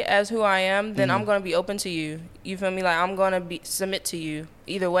fully as who I am, then I'm gonna be open to you. You feel me? Like, I'm gonna submit to you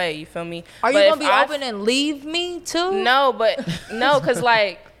either way. You feel me? Are you But gonna if be I open and leave me too? No, because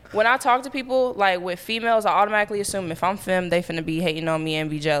like when I talk to people, like with females, I automatically assume if I'm femme, they finna be hating on me and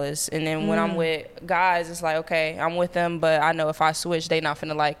be jealous. And then when I'm with guys, it's like, okay, I'm with them, but I know if I switch, they not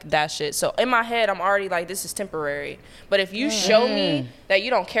finna like that shit. So in my head, I'm already like, this is temporary. But if you show me that you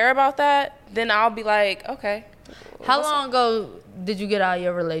don't care about that, then I'll be like, okay. How long ago did you get out of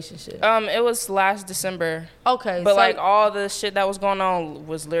your relationship? It was last December. Okay, But so, like all the shit that was going on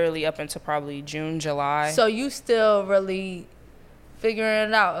was literally up until probably June, July. so you still really figuring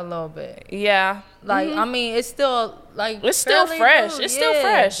it out a little bit. Yeah. Like, I mean, it's still like It's still fairly fresh. new. It's still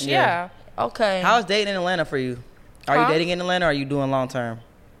fresh. Yeah. Yeah. Okay. How's dating in Atlanta for you? Are you Huh? dating in Atlanta or are you doing long term?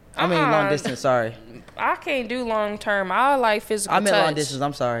 I mean, long distance, sorry. I can't do long term. I like physical I touch. meant long distance,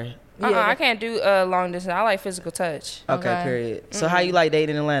 I'm sorry. I can't do long distance. I like physical touch. Okay, period. So how you like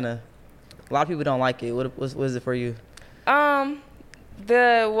dating in Atlanta? A lot of people don't like it. What is it for you?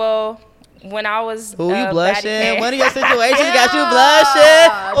 When I was Ooh, you blushing? baddie One of your situations got you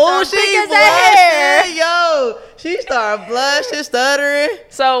blushing? Oh, she blushing. Yo, she started blushing, stuttering.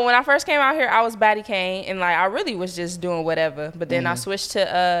 So when I first came out here, I was Baddie Kane, and like I really was just doing whatever. But then I switched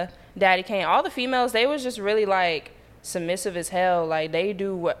to Daddy Kane. All the females, they was just really like submissive as hell. Like they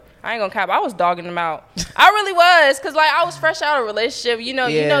do what. I ain't gonna cap. I was dogging them out. I really was, cause like I was fresh out of a relationship. You know,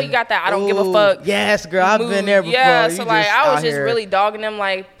 you got that I don't give a fuck. Yes, girl, I've been there before. Yeah, You so like I was out just here really dogging them.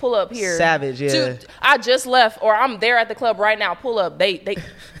 Like pull up here, savage. Yeah. I just left, or I'm there at the club right now. Pull up. They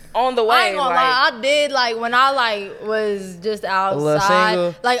on the way. I ain't gonna lie, I did like when I like was just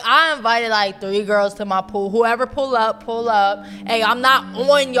outside. Like I invited like 3 girls to my pool. Whoever pull up. Hey, I'm not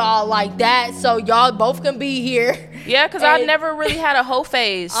on y'all like that, so y'all both can be here. Yeah, because I never really had a hoe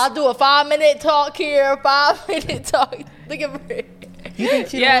phase. I'll do a 5-minute talk here, 5-minute talk. Look at me. You think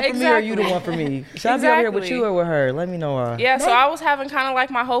she the one for me or you the one for me? Should I be over here with you or with her? Let me know why. Yeah, so I was having kind of like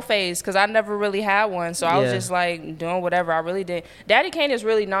my hoe phase because I never really had one. So I was just like doing whatever. I really did. Daddy Kane is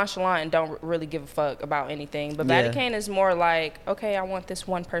really nonchalant and don't really give a fuck about anything. But Daddy Kane is more like, okay, I want this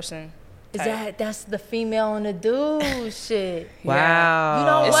one person. That's the female and the dude shit. Wow. You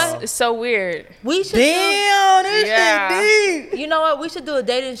know what? It's so weird. We should this shit deep. You know what? We should do a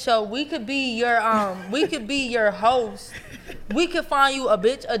dating show. We could be your host. We could find you a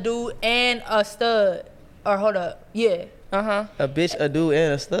bitch, a dude, and a stud. Or hold up. Yeah. A bitch, a dude,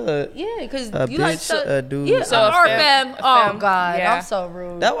 and a stud. Yeah, because you bitch, like stud. a dude. Yeah, so a femme. Oh, God. Yeah. I'm so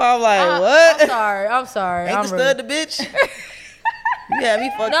rude. That's why I'm like, what? I'm sorry. Ain't I'm the stud the bitch? You had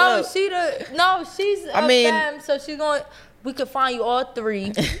me fucked up. She's a femme, so she's going, we could find you all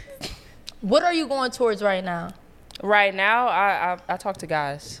 3. What are you going towards right now? Right now, I talk to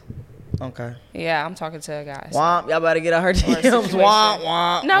guys. Okay. Yeah, I'm talking to guys. Womp, y'all better get out her DMs.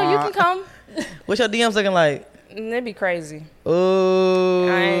 Womp. No, you can come. What's your DMs looking like? It'd be crazy. Ooh.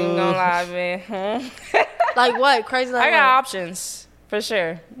 I ain't gonna lie, man. Like what? Crazy like I got what? options, for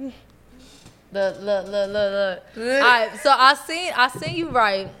sure. Look. All right, so I seen you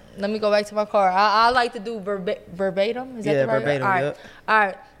right. Let me go back to my car. I like to do verbatim. Is that the right word? verbatim, All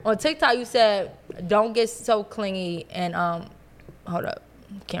right. On TikTok, you said, don't get so clingy and, hold up.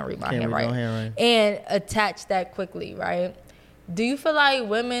 Can't read my handwriting. And attach that quickly, right? Do you feel like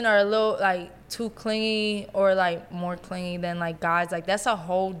women are a little, like, too clingy or, like, more clingy than, like, guys? Like, that's a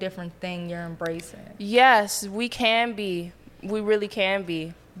whole different thing you're embracing. Yes, we can be. We really can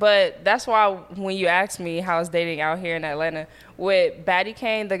be. But that's why when you asked me how I was dating out here in Atlanta, with Batty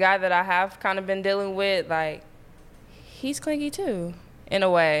Kane, the guy that I have kind of been dealing with, like, he's clingy too, in a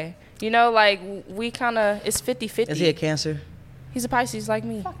way. You know, like, we kind of, it's 50-50. Is he a Cancer? He's a Pisces like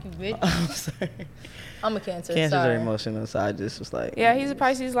me. Fuck you, bitch. I'm sorry. I'm a Cancer. Cancers sorry. are emotional, so I just was like. Yeah, he's a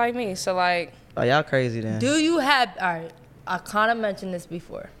Pisces like me. So, like. Oh, y'all crazy then. Do you have, all right, I kind of mentioned this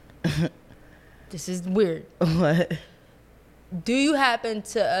before. This is weird. What? Do you happen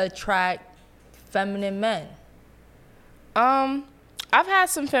to attract feminine men? I've had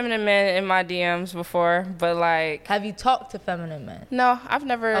some feminine men in my DMs before, but like. Have you talked to feminine men? No, I've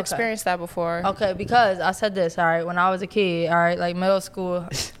never experienced that before. Okay, because I said this, all right, when I was a kid, all right, like middle school,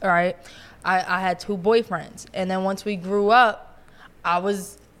 all right, I had 2 boyfriends. And then once we grew up, I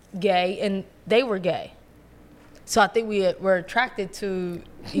was gay and they were gay. So I think we were attracted to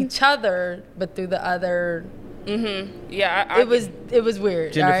each other, but through the other. Mm-hmm. Yeah, it was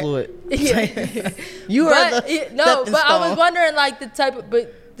weird. Gender right? fluid. Yeah. You are the I was wondering like the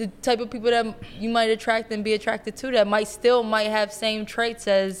type of people that you might attract and be attracted to that might have same traits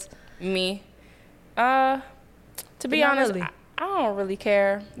as me. To be honest, really. I don't really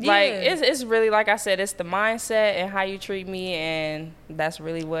care. Yeah. Like it's really like I said, it's the mindset and how you treat me, and that's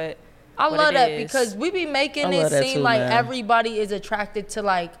really what. I love that is. because we be making it seem too, like man. Everybody is attracted to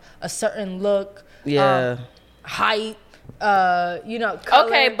like a certain look. Yeah. Height, color.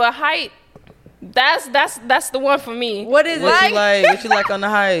 Okay, but height, that's the one for me. What is what it? You like? What you like on the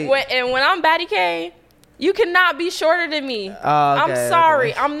height? When I'm Batty Kane, you cannot be shorter than me. I'm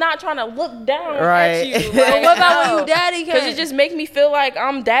sorry. I'm not trying to look down at you. Like, but what about when you Daddy Kane? Because it just make me feel like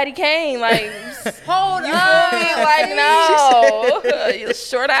I'm Daddy Kane. Like, hold you up. feel me? Like, no. You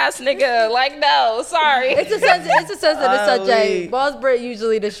short ass nigga. Like, no. Sorry. It's a sensitive subject. Boss Brit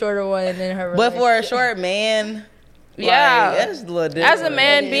usually the shorter one in her But for a short man, yeah, like, that's a little different. As a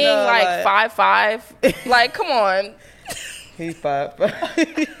man being like 5'5", like, come on. He's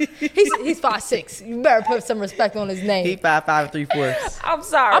 5'5". He's 5'6". You better put some respect on his name. He 5'5" 3/4. I'm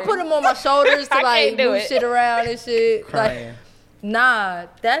sorry. I put him on my shoulders to like move shit around and shit. Crying. Like,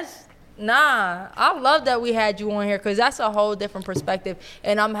 I love that we had you on here because that's a whole different perspective,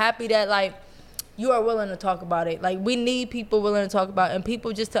 and I'm happy that like you are willing to talk about it. Like we need people willing to talk about it, and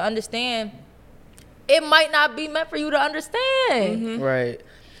people just to understand. It might not be meant for you to understand. Mm-hmm. Right.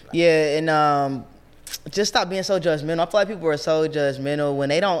 Yeah, and just stop being so judgmental. I feel like people are so judgmental. When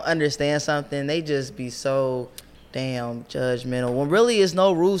they don't understand something, they just be so damn judgmental. When really there's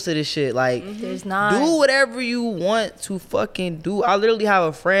no rules to this shit. Like, there's not. Do whatever you want to fucking do. I literally have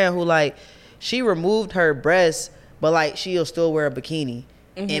a friend who, like, she removed her breasts, but, like, she'll still wear a bikini.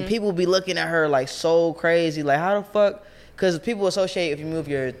 Mm-hmm. And people be looking at her, like, so crazy. Like, how the fuck? Because people associate if you move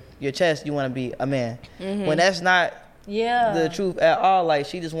your chest, you want to be a man. Mm-hmm. When that's not Yeah. the truth at all. Like,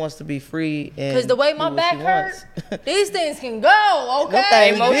 she just wants to be free. Because the way my do what back she hurts, wants. these things can go, Them okay?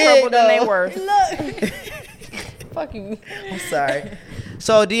 things More big, trouble than they though. worth. Look. Fuck you. I'm sorry.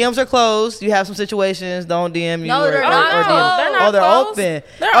 So DMs are closed. You have some situations. Don't DM you. No, they're or not DM. closed. They're not Oh, they're closed. open.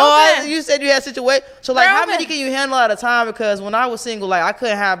 They're open. You said you had situation. So like, They're how open. many can you handle at a time? Because when I was single, like I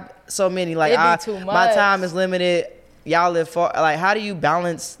couldn't have so many. Like It'd be too my much. time is limited. Y'all live far. Like, how do you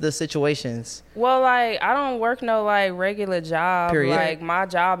balance the situations? Well, like, I don't work no, like, regular job. Period. Like, my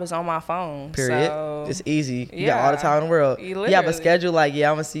job is on my phone. Period. So, It's easy. You got all the yeah. time in the world. You You have a literally- schedule. Like, yeah,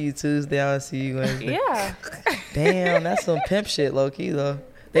 I'm gonna see you Tuesday. I'm gonna see you Wednesday. yeah. Damn, that's some pimp shit, low key though.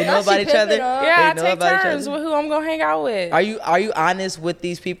 They know Now she about each pimping other. up. Yeah, I They know take about each turns other. with who I'm going to hang out with. Are you honest with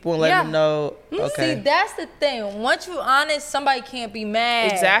these people and let Yeah. them know? Okay. See, that's the thing. Once you honest, somebody can't be mad.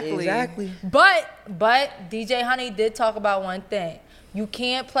 Exactly. But DJ Honey did talk about one thing. You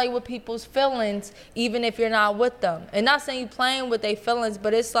can't play with people's feelings even if you're not with them. And not saying you playing with their feelings,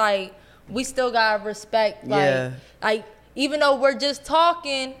 but it's like we still gotta respect. Yeah. Like even though we're just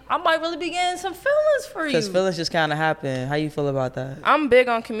talking, I might really be getting some feelings for you. Because feelings just kind of happen. How you feel about that? I'm big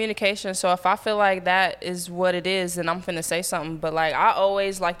on communication, so if I feel like that is what it is, then I'm finna say something. But like, I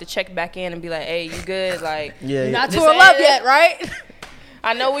always like to check back in and be like, "Hey, you good?" Like, Yeah. Not This to a love ain't- yet, right?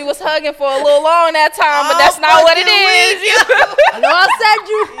 I know we was hugging for a little long that time, but that's not what it is. I know I said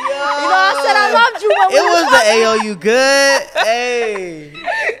you. You know I said I loved you. When It we was the AO. You good? Hey,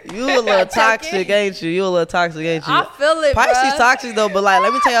 you a little toxic, ain't you? You a little toxic, ain't you? I feel it, Pisces bruh. toxic though, but like,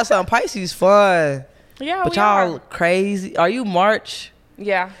 let me tell y'all something. Pisces fun, Yeah, but we y'all are. crazy. Are you March?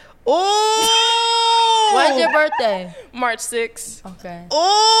 Yeah, Oh, When's your birthday? March 6th. Okay.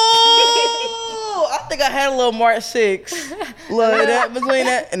 Oh, I think I had a little March 6. Look, that between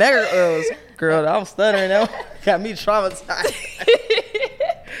that and that girl, I'm stuttering. That got me traumatized.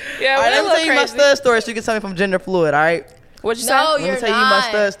 Yeah, All right, we let me look tell you my crazy. stud story so you can tell me if I'm gender fluid, all right? What'd you No, say? Let you're me tell you not. my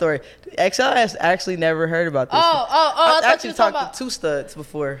stud story. XL has actually never heard about this. Oh, I I've thought you actually were talking talked about. to 2 studs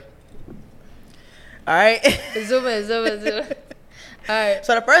before. All right. Zoom in. All right.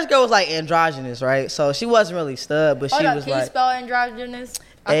 So the first girl was like androgynous, right? So she wasn't really stud, but Hold she on, was can you like spell androgynous?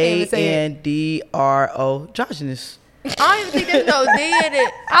 I can't even say it. ANDRO, androgynous. I don't even think there's no D in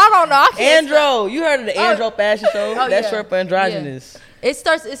it. I don't know. I can't spell- Andro, you heard of the Andro fashion show? Oh, That's yeah. short for androgynous. It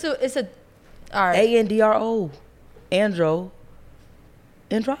starts. It's a. All right. ANDRO, andro,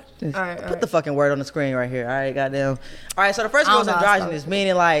 androgynous. All right, all Put right. the fucking word on the screen right here. All right, goddamn. All right, so the first I girl don't was know how to spell androgynous, it.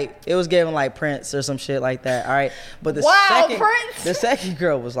 meaning like it was giving like Prince or some shit like that. All right, but the Wow, second, Prince. the second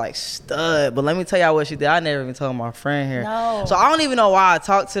girl was like stud. But let me tell y'all what she did. I never even told my friend here. No. So I don't even know why I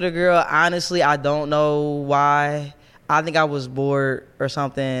talked to the girl. Honestly, I don't know why. I think I was bored or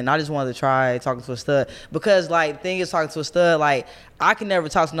something. I just wanted to try talking to a stud because, like, the thing is, talking to a stud, like, I can never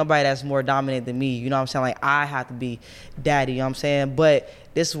talk to nobody that's more dominant than me. You know what I'm saying? Like, I have to be daddy. You know what I'm saying? But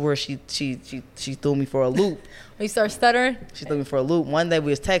this is where she threw me for a loop. When you start stuttering. She threw me for a loop. One day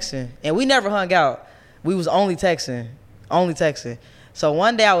we was texting, and we never hung out. We was only texting. So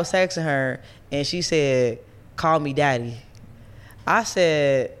one day I was texting her, and she said, "Call me daddy." I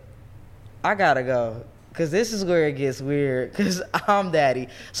said, "I gotta go." Cause this is where it gets weird. Cause I'm daddy.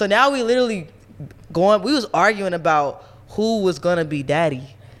 So now we literally we was arguing about who was gonna be daddy.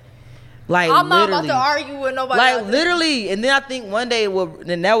 Like I'm not about literally. to argue with nobody. Like else. literally, and then I think one day,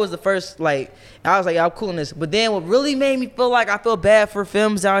 then that was the first, like, I was like, I'm cool in this. But then what really made me feel like I feel bad for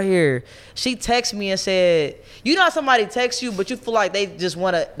femmes out here, she texted me and said, you know how somebody texts you, but you feel like they just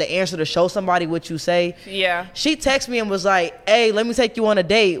want the answer to show somebody what you say? Yeah. She texted me and was like, hey, let me take you on a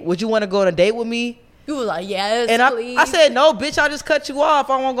date. Would you want to go on a date with me? You was like, yes, And please. I said, no, bitch, I just cut you off.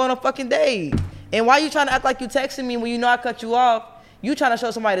 I won't go on a fucking date. And why you trying to act like you texting me when you know I cut you off? You trying to show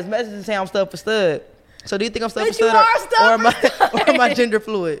somebody this message and say I'm stud for stud. So do you think I'm stud for Bitch, you stud are stud for stud. or am I gender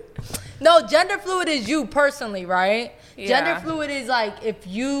fluid? No, gender fluid is you personally, right? Yeah. Gender fluid is like if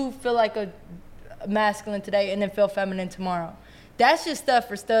you feel like a masculine today and then feel feminine tomorrow. That's just stuff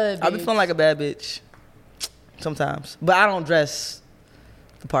for stud. I be feeling like a bad bitch sometimes, but I don't dress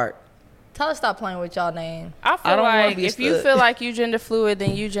the part. Tell her stop playing with y'all name. I I feel don't wanna like be if you stud. feel like you gender fluid,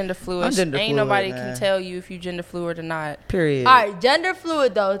 then you gender fluid. I'm gender Ain't fluid, nobody man. can tell you if you gender fluid or not. Period. All right, gender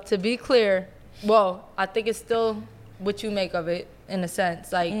fluid though, to be clear, well, I think it's still what you make of it in a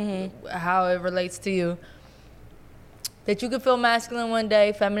sense, like how it relates to you. That you could feel masculine one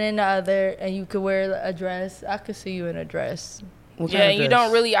day, feminine the other, and you could wear a dress. I could see you in a dress. What Yeah, kind of you dress?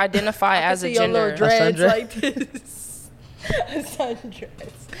 don't really identify I as could a see your little gender. dreads sundress? like this. A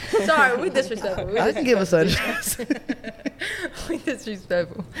sundress. Sorry, we disrespectful. I can give a sundress. We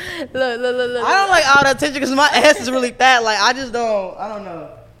disrespectful. Look. I don't like all the attention because my ass is really fat. Like I don't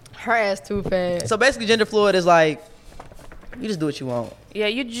know. Her ass too fat. So basically, gender fluid is like You just do what you want. Yeah,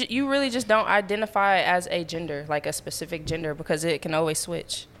 you really just don't identify as a gender, like a specific gender, because it can always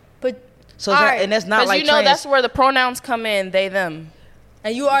switch. But So it's not, and that's not like trans. That's where the pronouns come in, they, them.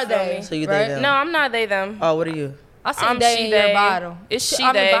 And you are they. So you right? they them. No, I'm not they, them. Oh, what are you? I see they in your bottle. It's she,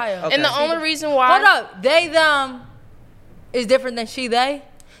 I'm they. Okay. And the only reason why... Hold up. They, them is different than she, they?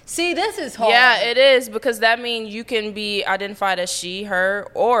 See, this is hard. Yeah, it is, because that means you can be identified as she, her,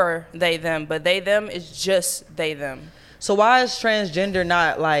 or they, them. But they, them is just they, them. So why is transgender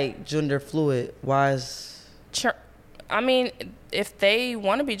not like gender fluid? Why is... I mean, if they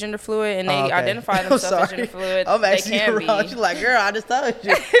want to be gender fluid and they identify themselves as gender fluid, they can be. She's like, girl, I just told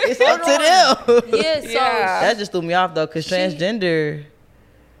you. It's up to them. Yeah, so that just threw me off though, because transgender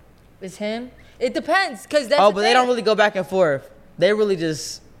is him. It depends, because but they don't really go back and forth. They really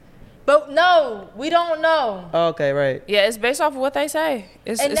just. But no, we don't know. Okay, right. Yeah, it's based off of what they say.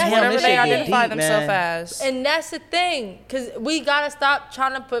 It's whatever they identify themselves as. And that's the thing, because we gotta stop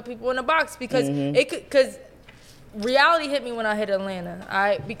trying to put people in a box, because it could. Because reality hit me when I hit Atlanta. All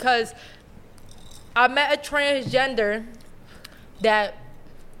right, because I met a transgender that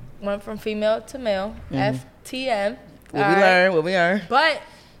went from female to male, FTM. What we learn. But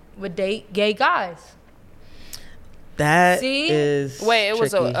would date gay guys. That is Wait, it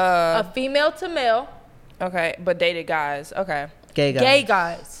was a female to male. Okay, but dated guys. Okay. Gay guys. Gay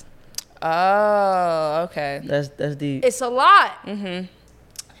guys. Oh, okay. That's deep. It's a lot.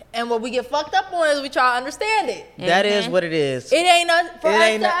 And what we get fucked up on is we try to understand it. That is what it is. It ain't for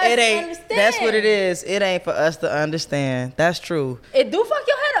us to understand. That's what it is. It ain't for us to understand. That's true. It do fuck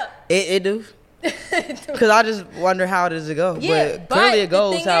your head up. It do. Because I just wonder how does it go. Yeah, but clearly it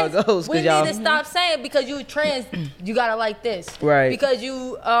goes how it goes. We need to stop saying because you trans, you gotta like this. Right. Because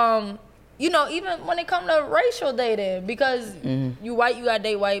you, you know, even when it comes to racial dating, because you white, you gotta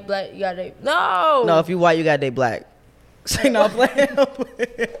date white, black, you gotta date. No, if you white, you gotta date black. Say no, playing.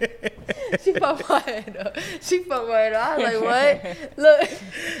 She fucked my head up. I was like, what? Look.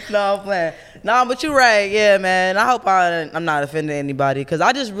 No, I'm playing. No, but you're right. Yeah, man. I hope I'm not offending anybody, because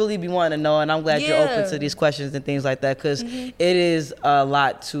I just really be wanting to know, and I'm glad you're open to these questions and things like that, because it is a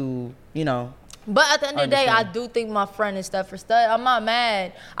lot to, you know. But at the end of the day, I do think my friend is stuff for stud. I'm not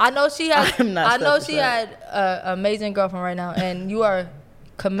mad. I know she has. I know she had an amazing girlfriend right now, and you are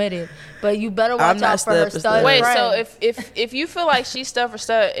committed, but you better watch out for her stud. Wait, friend. so if you feel like she's stud for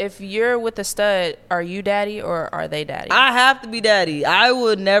stud, if you're with a stud, are you daddy or are they daddy? I have to be daddy. I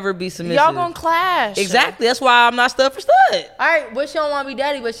would never be submissive. Y'all gonna clash. Exactly. That's why I'm not stud for stud. All right, but she don't want to be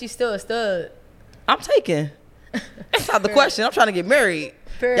daddy, but she's still a stud. I'm taking. That's not the question. I'm trying to get married.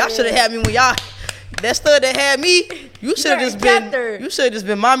 Period. Y'all should have had me when y'all. That stud that had me, you should have just been. You should have just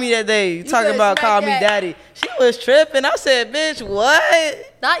been mommy that day. You talking about calling me daddy. She was tripping. I said, "Bitch,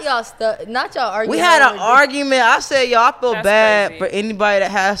 what?" Not y'all stud. Not y'all argument. We had an argument. I said, "Yo, I feel bad crazy for anybody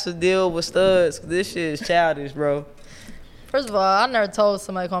that has to deal with studs. This shit is childish, bro." First of all, I never told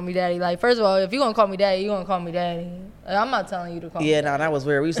somebody to call me daddy. Like, first of all, if you gonna call me daddy, you gonna call me daddy. Like, I'm not telling you to call me daddy. Yeah, that was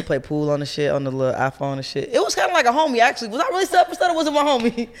weird. We used to play pool on the shit, on the little iPhone and shit. It was kind of like a homie, actually. Was I really stud for stud or was it my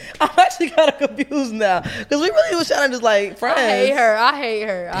homie? I'm actually kind of confused now, because we really was trying to just like friends. I hate her. I hate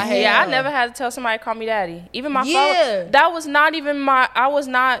her. I never had to tell somebody to call me daddy. Even my phone. That was not even I was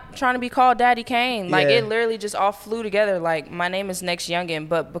not trying to be called Daddy Kane. Like, it literally just all flew together. Like, my name is Next Youngin,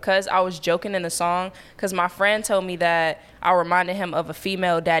 but because I was joking in the song, because my friend told me that I reminded him of a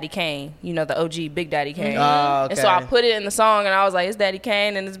female Daddy Kane, you know, the OG Big Daddy Kane. Oh, okay. And so I put it in the song, and I was like, it's Daddy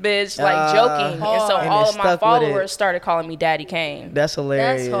Kane and this bitch, like, joking. And so all of my followers started calling me Daddy Kane. That's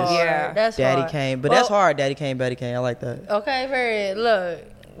hilarious. That's hard. Yeah. That's Daddy hard. Kane. But that's hard. Daddy Kane. I like that. Okay, very. Look,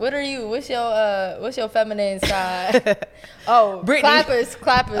 what are you? What's your feminine side? Oh, Brittany.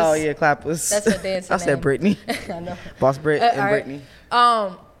 Clappers. Oh yeah, clappers. That's her dancing I said name. Brittany. I know. Boss Britt and right. Brittany.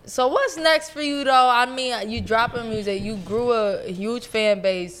 So what's next for you though? I mean, you dropping music. You grew a huge fan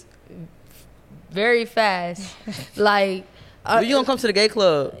base very fast. Like, you gonna come to the gay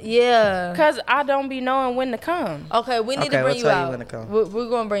club? Yeah. Because I don't be knowing when to come. Okay, we need to bring you out. We're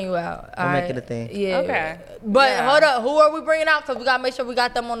gonna bring you out. We'll make it a thing. Yeah. Okay. But hold up, who are we bringing out? Because we gotta make sure we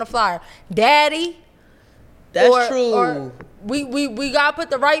got them on the flyer. Daddy. That's true. Or we gotta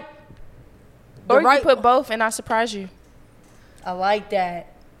put the right. Or you can put both and I surprise you. I like that.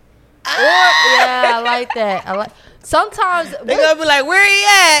 Yeah, I like that. Sometimes they gonna be like, "Where he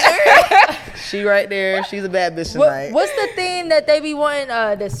at?" She right there. She's a bad bitch tonight. What's the thing that they be wanting?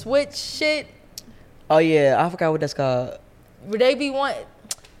 The switch shit. Oh yeah, I forgot what that's called. Would they be wanting?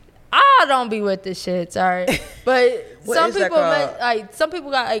 I don't be with the shits, all right. But What some is that people called? some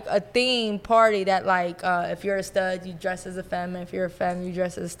people got like a theme party that like if you're a stud, you dress as a femme. If you're a femme, you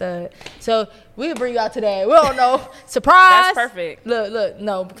dress as a stud. So we'll bring you out today. We don't know. Surprise. That's perfect. Look,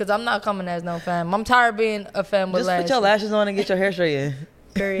 no, because I'm not coming as no femme. I'm tired of being a femme with Just lashes. put your lashes on and get your hair straightened.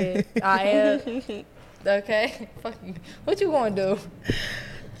 Period. I am. Okay. Fuck you. What you gonna do?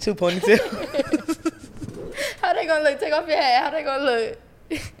 2 ponytails. How they gonna look? Take off your hat. How they gonna look?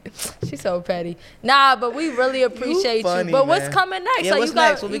 She's so petty. Nah, but we really appreciate you. funny, But what's man. coming next? Yeah, So what's you got,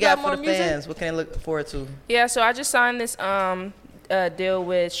 next? What you we got more for the music? fans? What can they look forward to? Yeah, so I just signed this deal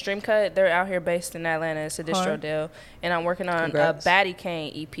with Streamcut. They're out here based in Atlanta. It's a distro Hard. deal. And I'm working on a Congrats. Baddie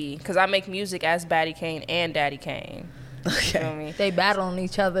Kane EP because I make music as Baddie Kane and Daddy Kane. You feel me? They battling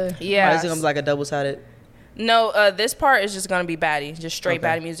each other. Yeah. Is it gonna be like a double-sided? No, this part is just gonna be Baddie, just straight Okay.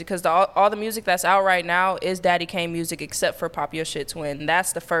 Baddie music. Because all the music that's out right now is Daddy Kane music, except for "Pop Your Shit Twin."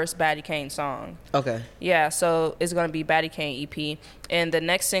 That's the first Baddie Kane song. Okay. Yeah, so it's gonna be Baddie Kane EP, and the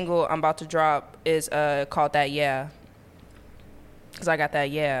next single I'm about to drop is called "That Yeah," because I got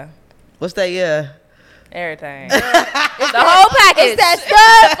that yeah, What's that? Yeah. everything, the whole package. It's that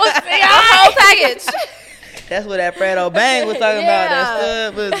stuff. The whole package. That's what that Fredo Bang was talking about. Yeah.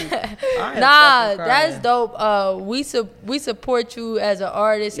 That stud pussy. I am Nah, fucking that's crying. dope. We support you as an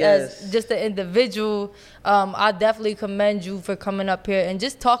artist, Yes. as just an individual. I definitely commend you for coming up here and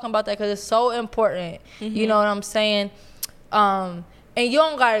just talking about that because it's so important. You know what I'm saying? And you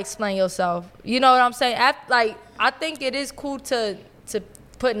don't gotta explain yourself. You know what I'm saying? I think it is cool to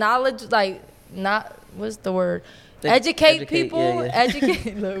put knowledge, like not what's the word? Educate people. yeah, yeah.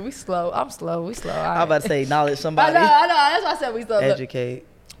 Educate. Look, we slow. I'm slow. We slow. I'm about to say knowledge I somebody. know. That's why I said we slow. Look, Educate.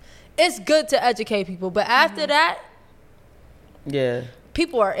 it's good to educate people, but after that, Yeah.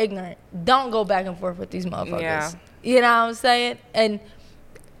 people are ignorant. Don't go back and forth with these motherfuckers. Yeah. You know what I'm saying? And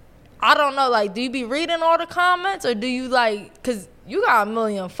I don't know, like, do you be reading all the comments or do you like, because you got 1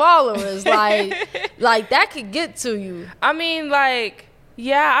 million followers, like that could get to you. I mean, like,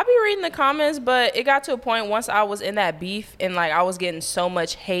 yeah, I be reading the comments, but it got to a point once I was in that beef and like I was getting so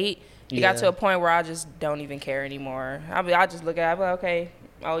much hate. It got to a point where I just don't even care anymore. I just look at it, I be like, okay,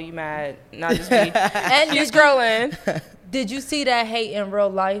 oh, you mad? Not just me. And Keep scrolling. Did you see that hate in real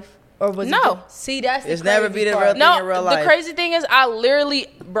life? Or was No. it just, see, that's the It's never crazy been a part. real thing. No, in real the life. crazy thing is, I literally,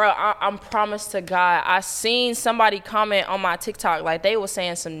 bro, I'm promised to God, I seen somebody comment on my TikTok, like they was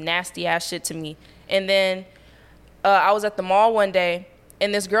saying some nasty ass shit to me, and then I was at the mall one day,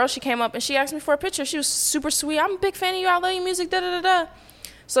 and this girl, she came up and she asked me for a picture. She was super sweet. I'm a big fan of you. I love your music. Da da da da.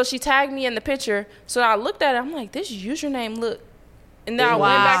 So she tagged me in the picture. So I looked at it. I'm like, this username look. And then I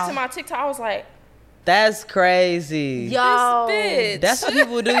went back to my TikTok. I was like, That's crazy. Yo. this bitch. That's what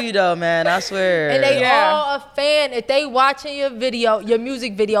people do you though, man. I swear. And they Yeah. all a fan. If they watching your video, your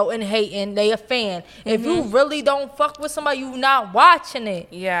music video, and hating, they a fan. If you really don't fuck with somebody, you not watching it.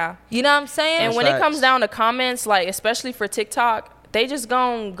 Yeah. You know what I'm saying? And That's when it facts. comes down to comments, like especially for TikTok, they just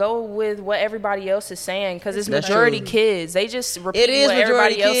gonna go with what everybody else is saying because it's That's majority true. kids. They just repeat It is what majority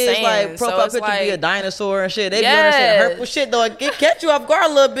everybody else kids saying. like profile so it's picture be a like, dinosaur and shit. They be on that shit hurtful shit though. It catch you off guard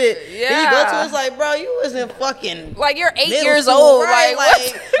a little bit. Then you go to it, it's like, bro, you wasn't fucking like you're 8 middle years school, old, right?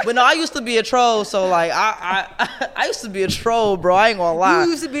 like, But no, I used to be a troll, so like I used to be a troll, bro. I ain't gonna lie.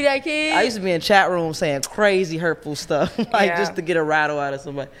 You used to be that kid. I used to be in chat rooms saying crazy hurtful stuff, like Yeah. just to get a rattle out of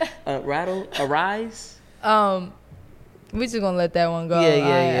somebody. A rise. We just gonna let that one go.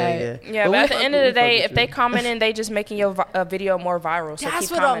 Yeah. Yeah, but at the end of the day, if they commenting, they just making your video more viral. So That's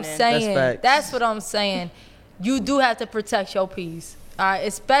keep what I'm commenting. saying. facts. That's what I'm saying. You do have to protect your peace, all right?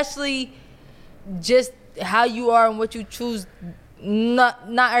 Especially just how you are and what you choose. Not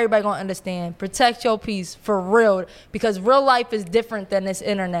everybody gonna understand. Protect your peace for real, because real life is different than this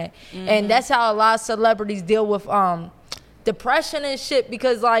internet, and that's how a lot of celebrities deal with depression and shit.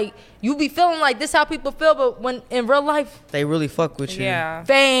 Because like you be feeling like this how people feel, but when in real life, They really fuck with you. Yeah.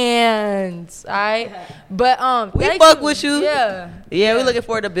 fans, all right? But We thank fuck with you. Yeah. Yeah, we looking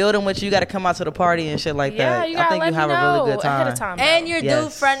forward to building with you. You got to come out to the party and shit like Yeah, that. you I gotta think let you me have know a really good time. ahead of time. And your Yes.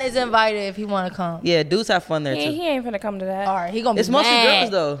 dude friend is invited if he want to come. Yeah, dudes have fun there Yeah, too. he ain't finna come to that. All right, he gonna be It's mostly mad. girls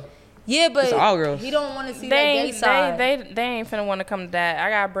though. Yeah, but It's all girls. he don't want to see They that gay ain't, side. they ain't finna want to come to that.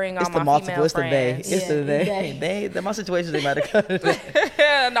 I gotta bring all It's the my multiple. female It's the they. friends. It's the Yeah, they. My situation they might have come. to that.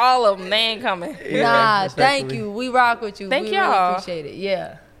 And all of them, they ain't coming. Nah, thank respectfully. you. We rock with you. Thank we y'all. Really appreciate it.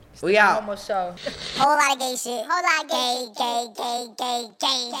 Yeah. We out. Almost show. Whole lot of gay shit. Whole lot of gay.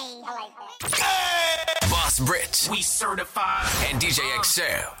 I like that. Boss Brit, we certified, and DJ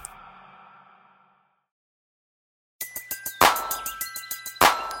XL.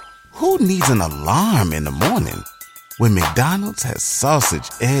 Who needs an alarm in the morning when McDonald's has sausage,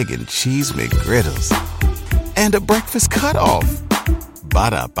 egg, and cheese McGriddles and a breakfast cutoff.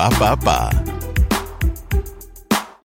 Ba-da-ba-ba-ba.